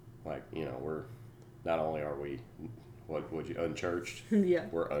 Like, we're, not only are we, what would you, unchurched? Yeah.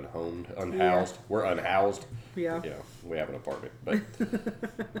 We're unhomed, unhoused. Yeah. We're unhoused. Yeah. We have an apartment, but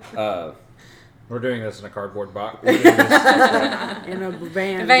we're doing this in a cardboard box. In a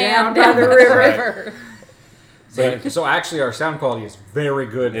van down by the river. So actually, our sound quality is very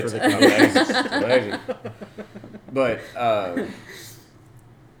good for the amazing.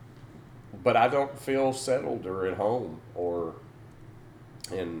 But I don't feel settled or at home,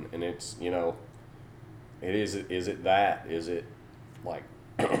 and it's is it that? Is it like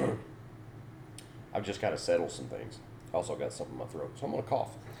I've just got to settle some things. I also got something in my throat, so I'm gonna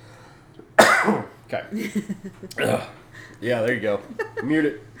cough. Okay. Yeah, there you go. Mute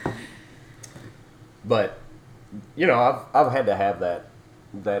it. But I've had to have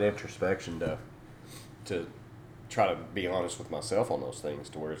that introspection to try to be honest with myself on those things,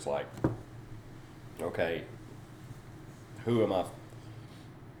 to where it's like, okay, who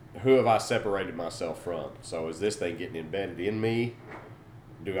have I separated myself from? So is this thing getting embedded in me?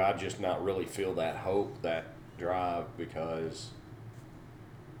 Do I just not really feel that hope, that drive, because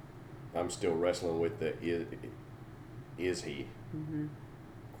I'm still wrestling with the is he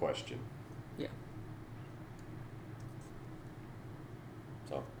question? Yeah.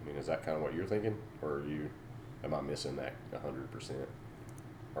 So, is that kind of what you're thinking? Or am I missing that 100%?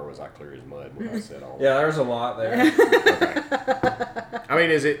 Or was I clear as mud when I said all that? Yeah, there's a lot there.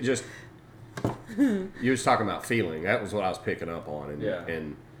 Okay. Is it just, you was talking about feeling. That was what I was picking up on.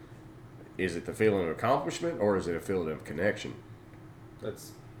 And is it the feeling of accomplishment, or is it a feeling of connection?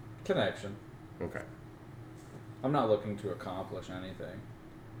 It's connection. Okay. I'm not looking to accomplish anything.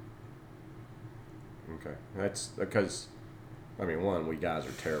 Okay. That's because, we guys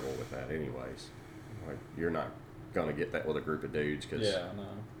are terrible with that anyways. Like, you're not going to get that with a group of dudes, because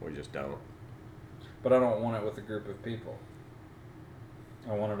we just don't. But I don't want it with a group of people.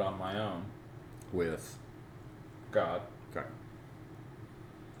 I want it on my own. With God. Okay.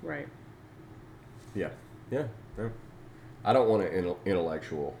 Right. Yeah. I don't want an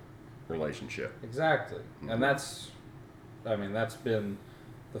intellectual relationship. Exactly. Mm-hmm. And that's been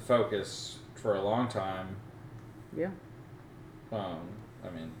the focus for a long time. Yeah.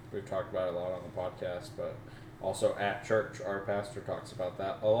 We've talked about it a lot on the podcast, but also at church, our pastor talks about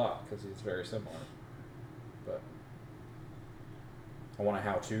that a lot because he's very similar. But I want a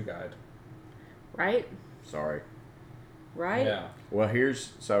how-to guide. Right? Sorry. Right? Yeah. Well,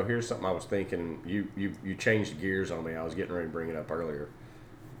 here's something I was thinking. You changed gears on me. I was getting ready to bring it up earlier.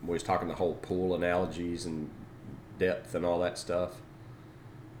 We was talking the whole pool analogies and depth and all that stuff.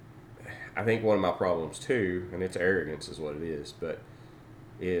 I think one of my problems too, and it's arrogance is what it is, but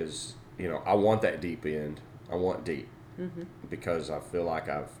is, I want that deep end. I want deep because I feel like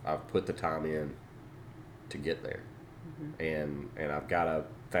I've put the time in to get there, and I've got a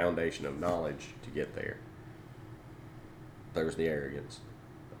foundation of knowledge to get there. There's the arrogance.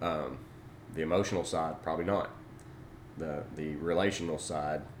 The emotional side, probably not. The relational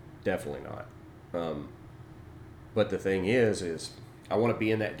side, definitely not. But the thing is I want to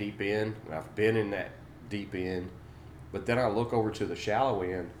be in that deep end, and I've been in that deep end, but then I look over to the shallow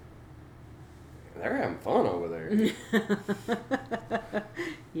end, and they're having fun over there.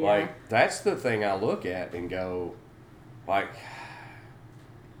 Yeah. Like, that's the thing I look at and go, like,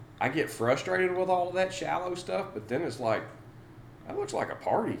 I get frustrated with all of that shallow stuff, but then it's like, that looks like a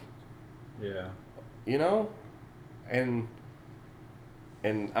party. Yeah. And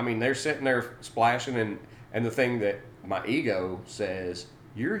they're sitting there splashing, and the thing that my ego says,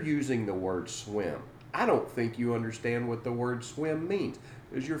 you're using the word swim. I don't think you understand what the word swim means,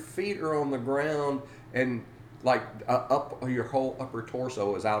 because your feet are on the ground and like up your whole upper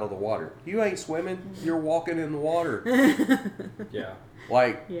torso is out of the water. You ain't swimming, you're walking in the water. Yeah.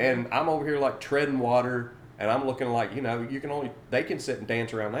 And I'm over here like treading water, and I'm looking like, they can sit and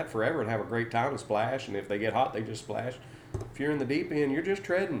dance around that forever and have a great time and splash, and if they get hot, they just splash. If you're in the deep end, you're just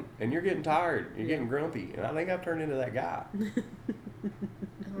treading, and you're getting tired, you're getting grumpy, and I think I've turned into that guy. It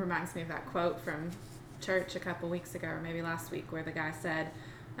reminds me of that quote from church a couple weeks ago, or maybe last week, where the guy said,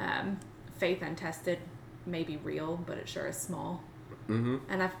 faith untested may be real, but it sure is small. Mm-hmm.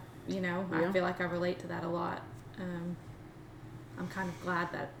 And I feel like I relate to that a lot. I'm kind of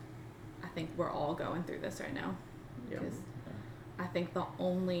glad that I think we're all going through this right now. Yeah. Because I think the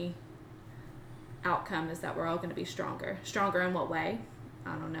only outcome is that we're all going to be stronger. Stronger in what way?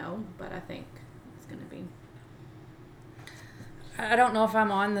 I don't know, but I think it's going to be. I don't know if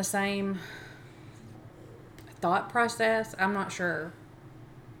I'm on the same thought process. I'm not sure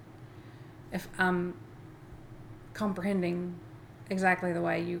if I'm comprehending exactly the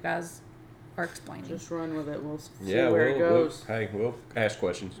way you guys are explaining. Just run with it. We'll see Yeah, where it goes. We'll ask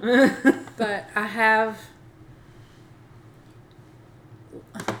questions. But I have,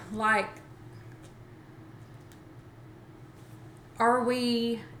 like, are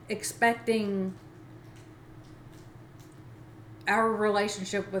we expecting our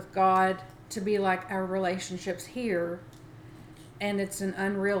relationship with God to be like our relationships here, and it's an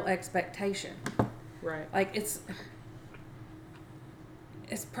unreal expectation? Right. Like, it's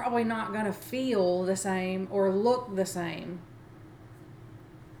probably not going to feel the same or look the same.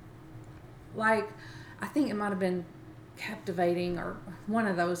 Like, I think it might have been Captivating or one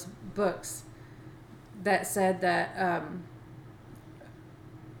of those books that said that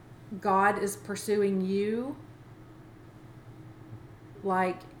God is pursuing you.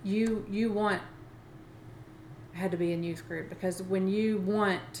 Like, you want, it had to be in youth group, because when you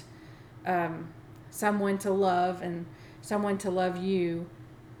want someone to love and someone to love you,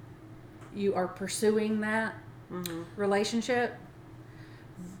 you are pursuing that relationship.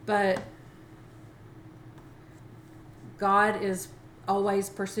 But God is always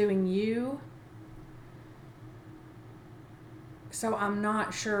pursuing you. So I'm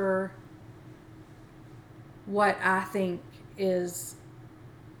not sure what I think is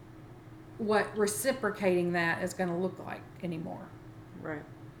what reciprocating that is going to look like anymore. Right.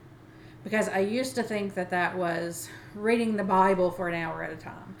 Because I used to think that was reading the Bible for an hour at a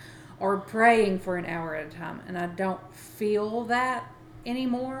time or praying for an hour at a time. And I don't feel that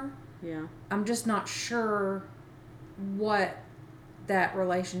anymore. Yeah. I'm just not sure what that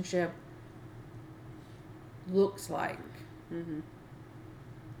relationship looks like. Mm-hmm.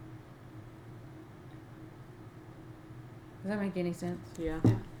 Does that make any sense? Yeah.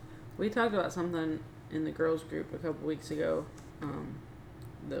 We talked about something in the girls group a couple weeks ago.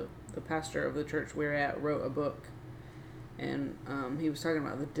 The pastor of the church we're at wrote a book, and he was talking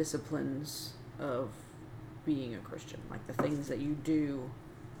about the disciplines of being a Christian, like the things that you do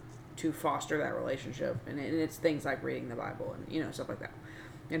to foster that relationship, and it's things like reading the Bible and stuff like that.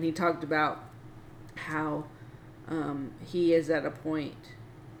 And he talked about how he is at a point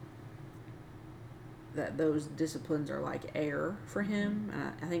that those disciplines are like air for him.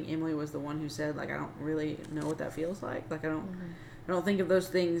 And I think Emily was the one who said, like, I don't really know what that feels like. Like, I don't think of those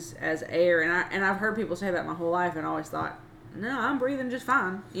things as air. And I've heard people say that my whole life, and I always thought, no, I'm breathing just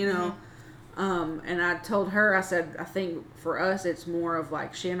fine, And I told her, I said, I think for us, it's more of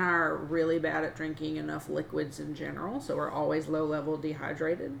like, she and I are really bad at drinking enough liquids in general. So we're always low level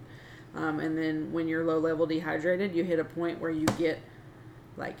dehydrated. And then when you're low level dehydrated, you hit a point where you get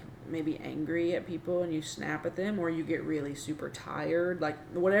like maybe angry at people and you snap at them, or you get really super tired, like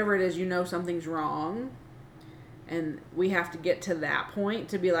whatever it is, something's wrong, and we have to get to that point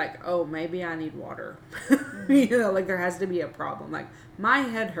to be like, oh, maybe I need water. Like there has to be a problem, like my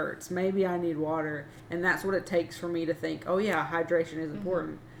head hurts, maybe I need water, and that's what it takes for me to think, oh yeah, hydration is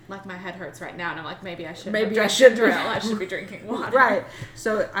important. Like my head hurts right now, and I'm like, maybe I should be drinking water. Right.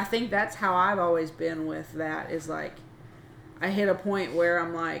 So I think that's how I've always been with that, is like I hit a point where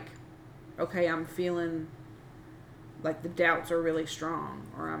I'm like, okay, I'm feeling like the doubts are really strong,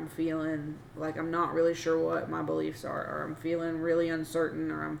 or I'm feeling like I'm not really sure what my beliefs are, or I'm feeling really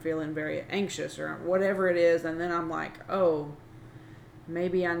uncertain, or I'm feeling very anxious, or whatever it is. And then I'm like, oh,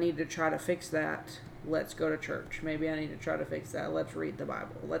 maybe I need to try to fix that. Let's go to church. Maybe I need to try to fix that. Let's read the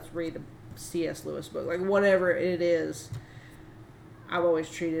Bible. Let's read a C.S. Lewis book. Like whatever it is, I've always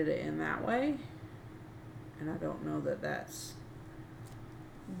treated it in that way. And I don't know that that's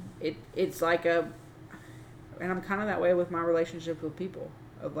it. It's like and I'm kind of that way with my relationships with people.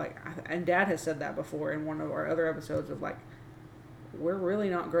 Of like, and Dad has said that before in one of our other episodes, of like, we're really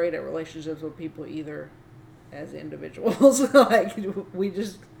not great at relationships with people either, as individuals. Like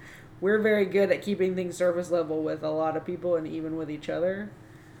we're very good at keeping things surface level with a lot of people, and even with each other.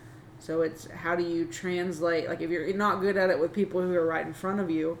 So it's, how do you translate, like if you're not good at it with people who are right in front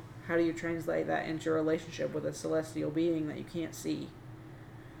of you, how do you translate that into a relationship with a celestial being that you can't see?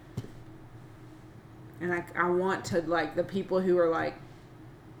 And I want to, like, the people who are like,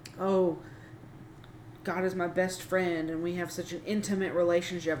 oh, God is my best friend and we have such an intimate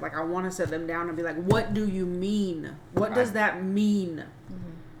relationship. Like, I want to set them down and be like, what do you mean? What does that mean?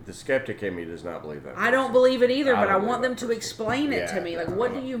 the skeptic in me does not believe that. I don't believe it either, I but I don't want believe them that to person. explain it Yeah, to me. Like, I what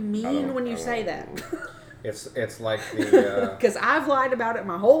do don't- you I mean don't- when I you don't- say that? It's like the Because I've lied about it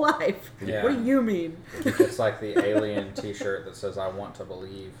my whole life. Yeah. What do you mean? it's like the alien T-shirt that says "I want to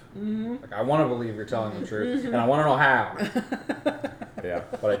believe." Mm-hmm. Like I want to believe you're telling the truth, and I want to know how, Yeah,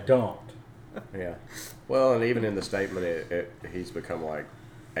 but I don't. yeah. Well, and even in the statement, he's become like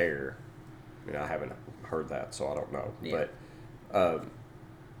heir. I mean, I haven't heard that, so I don't know. Yeah. But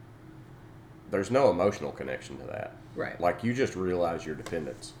there's no emotional connection to that. Right. Like you just realize your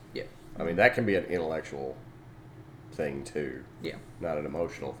dependence. Yeah. I mean, that can be an intellectual thing too, Yeah. not an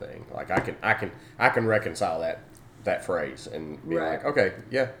emotional thing. Like I can reconcile that phrase and be Right. like, okay,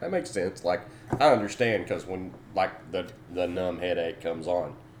 yeah, that makes sense. Like I understand because when like the numb headache comes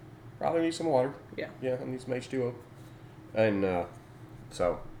on, probably need some water. Yeah. Yeah, I need some H2O, and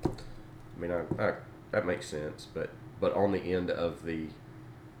so I mean, I that makes sense. But on the end of the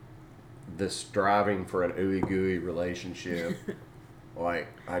striving for an ooey gooey relationship. Like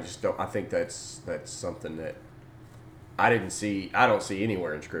I just don't. I think that's something that I don't see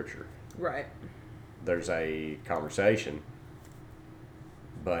anywhere in Scripture. Right. There's a conversation,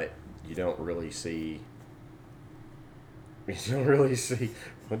 but you don't really see. You don't really see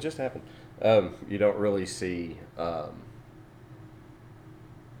what just happened. You don't really see.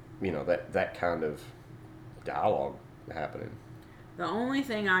 That kind of dialogue happening. The only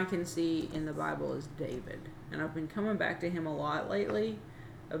thing I can see in the Bible is David. And I've been coming back to him a lot lately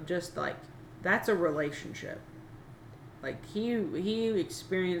of just like, that's a relationship. Like he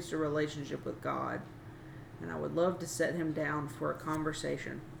experienced a relationship with God. And I would love to set him down for a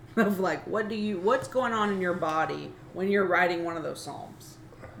conversation of like, what's going on in your body when you're writing one of those Psalms?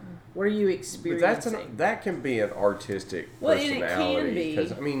 What are you But experiencing? that can be an artistic Well, and it can personality be.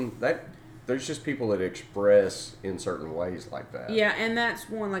 because I mean there's just people that express in certain ways like that. Yeah, and that's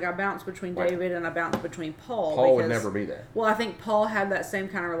one, like I bounce between Like- David and I bounce between Paul. Paul would because- never be that. Well, I think Paul had that same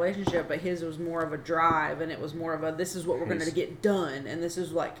kind of relationship, but his was more of a drive, and it was more of a, this is what we're going to He's- get done, and this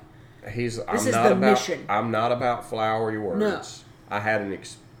is like, This is the mission. I'm not about flowery words. No. I had an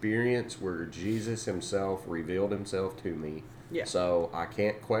experience where Jesus himself revealed himself to me. Yeah. So I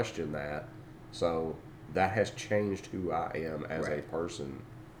can't question that. So that has changed who I am as a Right. person,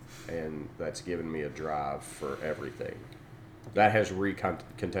 and that's given me a drive for everything. That has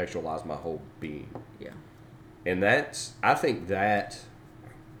recontextualized my whole being. yeah. And I think that,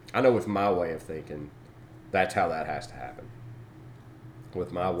 I know with my way of thinking, that's how that has to happen.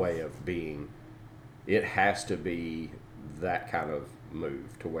 With my way of being, it has to be that kind of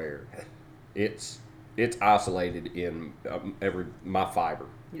move to where it's isolated in my fiber.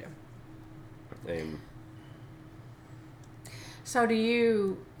 Yeah. And So do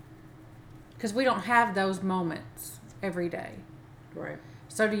you, because we don't have those moments every day. Right.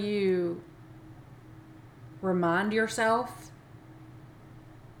 So do you remind yourself?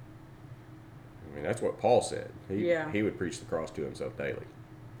 I mean, that's what Paul said. Yeah. He would preach the cross to himself daily.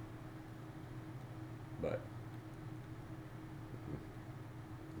 But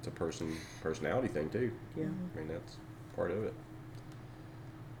it's a personality thing too. Yeah. I mean, that's part of it.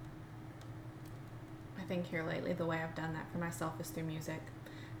 I think here lately, the way I've done that for myself is through music.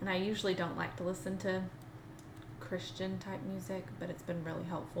 And I usually don't like to listen to Christian type music, but it's been really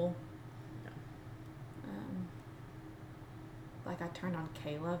helpful. Like I turned on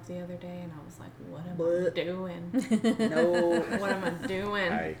K-Love the other day and I was like, what am I But- doing? No. What am I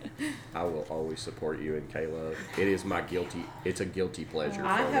doing? I will always support you and Caleb. It's a guilty pleasure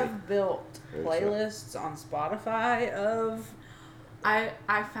I for me. have built It's playlists on Spotify of I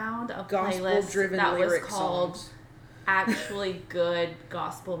found a playlist gospel-driven that was lyric called songs. Actually Good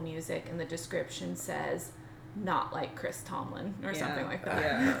Gospel Music, and the description says not like Chris Tomlin or something like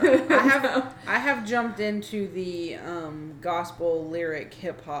that. Yeah. I have jumped into the gospel lyric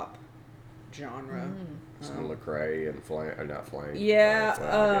hip hop genre. Some Lecrae and Flame, or not Flame. Yeah,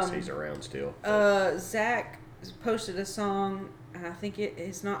 Well, I guess he's around still. Zach posted a song, and I think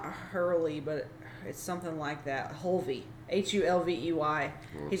it's not Hurley, but it's something like that. Hulvey, Hulvey.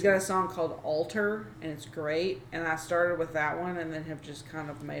 He's got a song called Altar, and it's great. And I started with that one, and then have just kind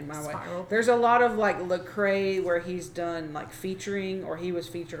of made my way. Spiral. There's a lot of like Lecrae where he's done like featuring, or he was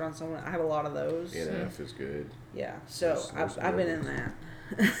featured on someone. I have a lot of those. NF is good. Yeah, so There's I've been good in that.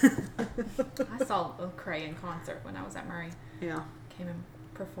 I saw Lecrae in concert when I was at Murray. Yeah. Came and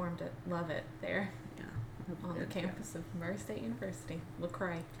performed at Love It there Yeah. on the campus of Murray State University.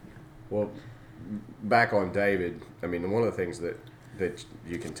 Lecrae. Well, back on David, I mean, one of the things that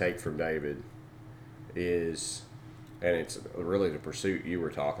you can take from David is, and it's really the pursuit you were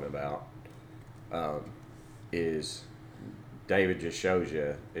talking about, is David just shows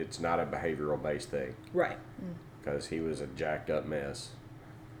you it's not a behavioral based thing, Right. because he was a jacked up mess,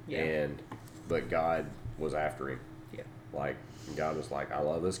 Yeah. but God was after him. Yeah. Like, God was like, I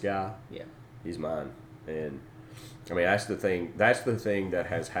love this guy. Yeah. He's mine. And I mean, that's the thing. That's the thing that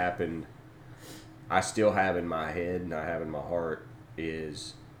has happened. I still have in my head and I have in my heart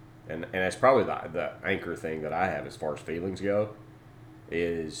is, and it's probably the anchor thing that I have as far as feelings go,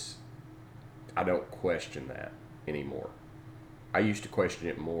 is I don't question that anymore. I used to question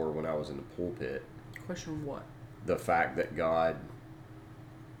it more when I was in the pulpit. Question what? The fact that God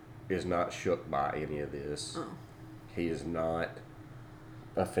is not shook by any of this. Oh. He is not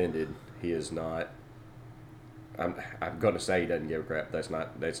offended. He is not. I'm going to say he doesn't give a crap. That's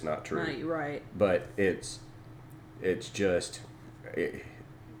not true. Right. Right. But it's just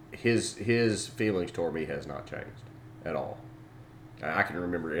his feelings toward me has not changed at all. I can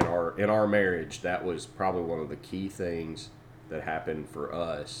remember in our marriage, that was probably one of the key things that happened for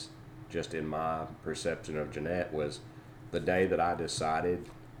us, just in my perception of Jeanette, was the day that I decided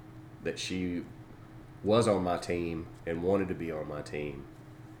that she was on my team and wanted to be on my team,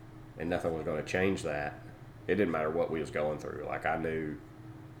 and nothing was going to change that. It didn't matter what we was going through. Like, I knew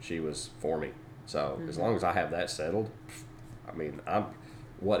she was for me. So as long as I have that settled, I mean, I'm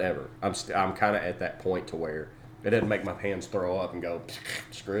whatever. I'm kind of at that point to where it doesn't make my hands throw up and go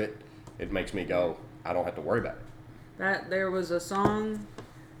screw it. It makes me go, I don't have to worry about it. That there was a song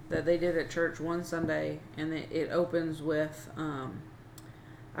that they did at church one Sunday, and it opens with,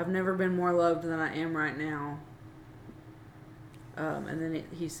 "I've never been more loved than I am right now." And then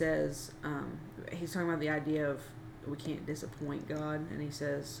he says, he's talking about the idea of we can't disappoint God, and he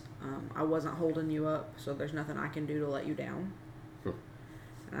says, "I wasn't holding you up, so there's nothing I can do to let you down."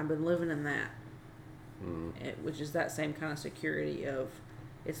 And I've been living in that, which is that same kind of security of,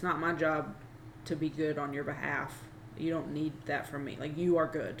 it's not my job to be good on your behalf. You don't need that from me. Like, you are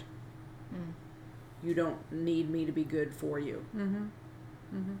good. You don't need me to be good for you.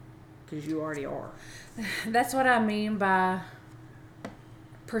 Because you already are. That's what I mean by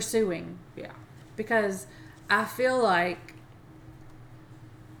pursuing. Yeah. Because I feel like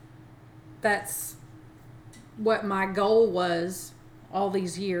that's what my goal was all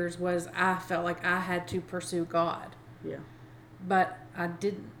these years, was I felt like I had to pursue God. Yeah. But I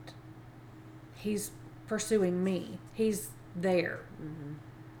didn't. He's pursuing me. He's there.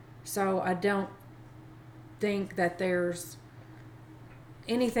 So I don't think that there's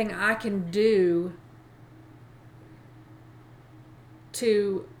anything I can do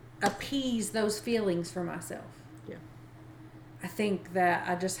to appease those feelings for myself. Yeah. I think that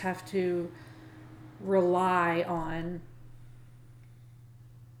I just have to rely on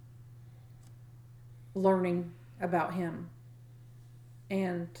learning about him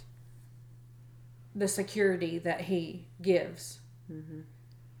and the security that he gives.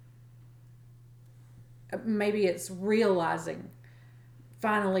 Maybe it's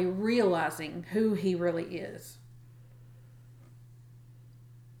finally realizing who he really is.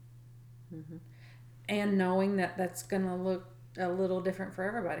 And knowing that that's going to look a little different for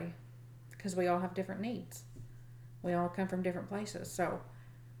everybody, because we all have different needs. We all come from different places. So,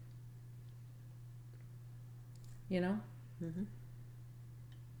 you know?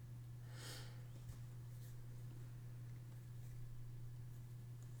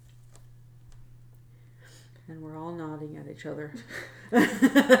 And we're all nodding at each other.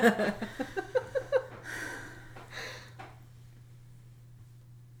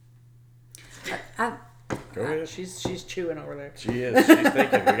 Go ahead. She's chewing over there. She is. She's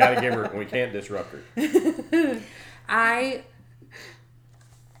thinking. We got to give her. We can't disrupt her.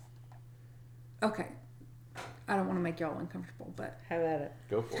 Okay. I don't want to make y'all uncomfortable, but Have at it.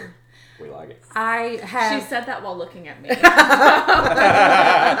 Go for it. We like it. I have... She said that while looking at me.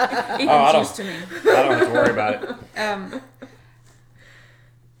 Ethan's used to me. I don't have to worry about it.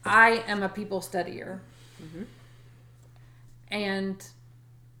 I am a people studier. And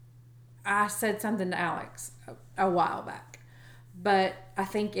I said something to Alex a while back, but I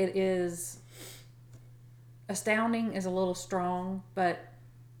think it is astounding is a little strong, but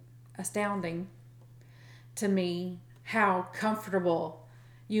astounding to me how comfortable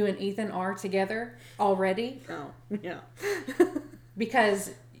you and Ethan are together already. Oh, yeah.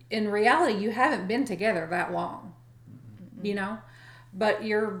 Because in reality, you haven't been together that long, you know, but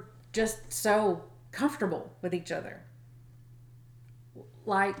you're just so comfortable with each other.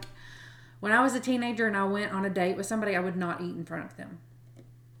 Like, when I was a teenager and I went on a date with somebody, I would not eat in front of them,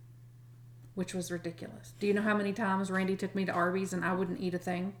 which was ridiculous. Do you know how many times Randy took me to Arby's and I wouldn't eat a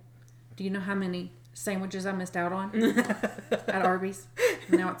thing? Do you know how many sandwiches I missed out on at Arby's?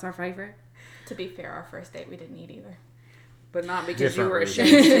 Now it's our favorite. To be fair, our first date we didn't eat either. but not because you Different were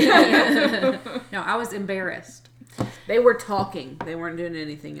reasons. ashamed. No, I was embarrassed. They were talking. They weren't doing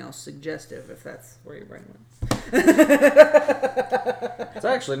anything else suggestive, if that's where your brain went. It's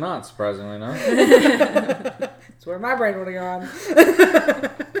actually not, surprisingly, no. That's where my brain would have gone.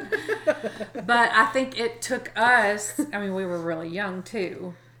 But I think it took us, I mean, we were really young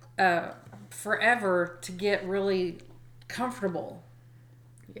too, forever to get really comfortable.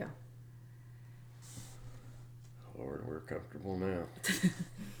 Yeah. Lord, we're comfortable now.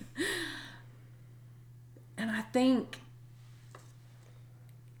 And I think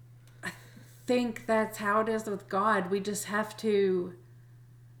that's how it is with God. We just have to,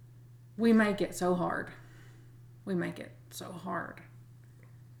 we make it so hard. We make it so hard.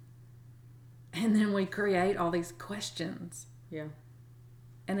 And then we create all these questions. Yeah.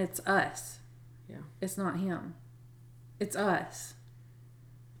 And it's us. Yeah. It's not him. It's us.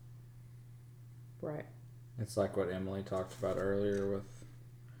 Right. It's like what Emily talked about earlier with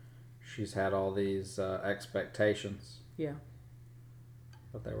she's had all these expectations, Yeah.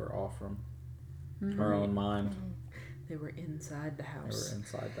 but they were all from her own mind. They were inside the They house. were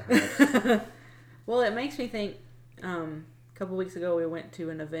inside the house. Well, it makes me think, a couple weeks ago we went to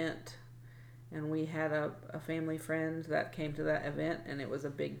an event and we had a family friend that came to that event, and it was a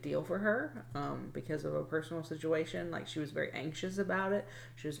big deal for her because of a personal situation. Like, she was very anxious about it.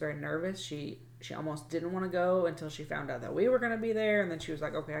 She was very nervous. She almost didn't want to go until she found out that we were going to be there, and then she was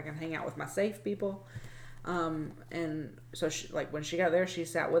like, okay, I can hang out with my safe people. And so she, like, when she got there, she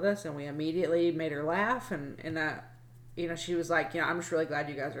sat with us and we immediately made her laugh, and that, you know, she was like, you know, I'm just really glad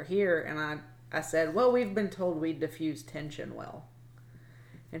you guys are here. And I said, well, we've been told we diffuse tension well.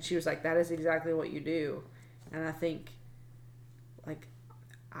 And she was like, that is exactly what you do. And I think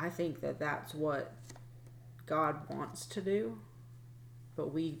that that's what God wants to do.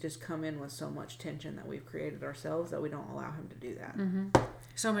 But we just come in with so much tension that we've created ourselves that we don't allow him to do that. Mm-hmm.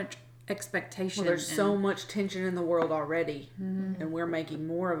 So much expectation. Well, there's so much tension in the world already. Mm-hmm. And we're making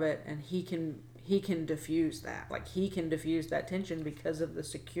more of it. And he can diffuse that. Like, he can diffuse that tension because of the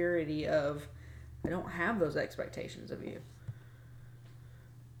security of, I don't have those expectations of you.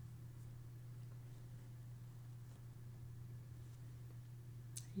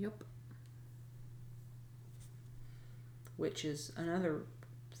 Yep. Which is another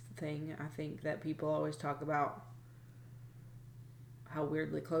thing, I think, that people always talk about, how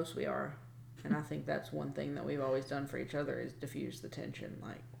weirdly close we are. And I think that's one thing that we've always done for each other is diffuse the tension.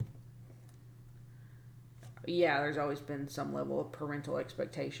 Like, yeah, there's always been some level of parental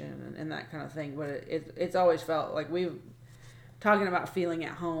expectation and that kind of thing, but it's always felt like talking about feeling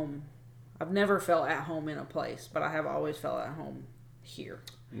at home. I've never felt at home in a place, but I have always felt at home here.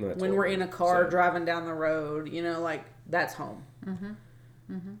 When we're in a car driving down the road, you know, like, that's home. Mm-hmm.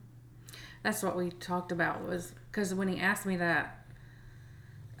 Mm-hmm. That's what we talked about, was because when he asked me that,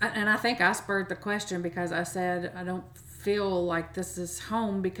 and I think I spurred the question because I said, I don't feel like this is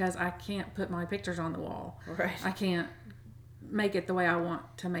home because I can't put my pictures on the wall. Right. I can't make it the way I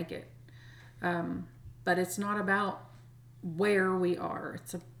want to make it. But it's not about where we are.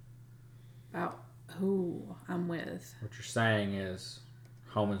 It's about who I'm with. What you're saying is,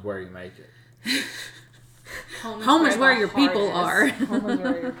 home is where you make it. Home is where your people are. Home is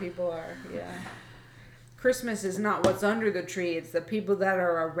where your people are, yeah. Christmas is not what's under the tree, it's the people that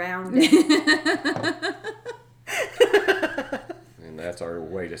are around it. And that's our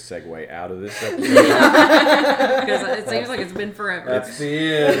way to segue out of this episode. Because it seems like it's been forever. That's the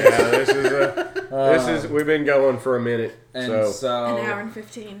end. Yeah, this is we've been going for a minute. And So An hour and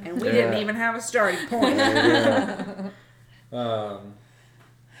 15. And we didn't even have a starting point.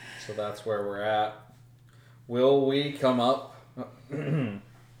 So that's where we're at. Will we come up?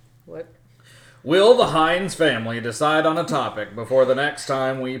 What? Will the Hines family decide on a topic before the next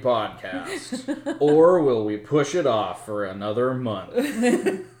time we podcast? Or will we push it off for another month?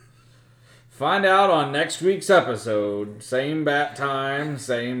 Find out on next week's episode. Same bat time,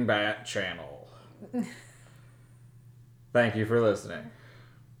 same bat channel. Thank you for listening.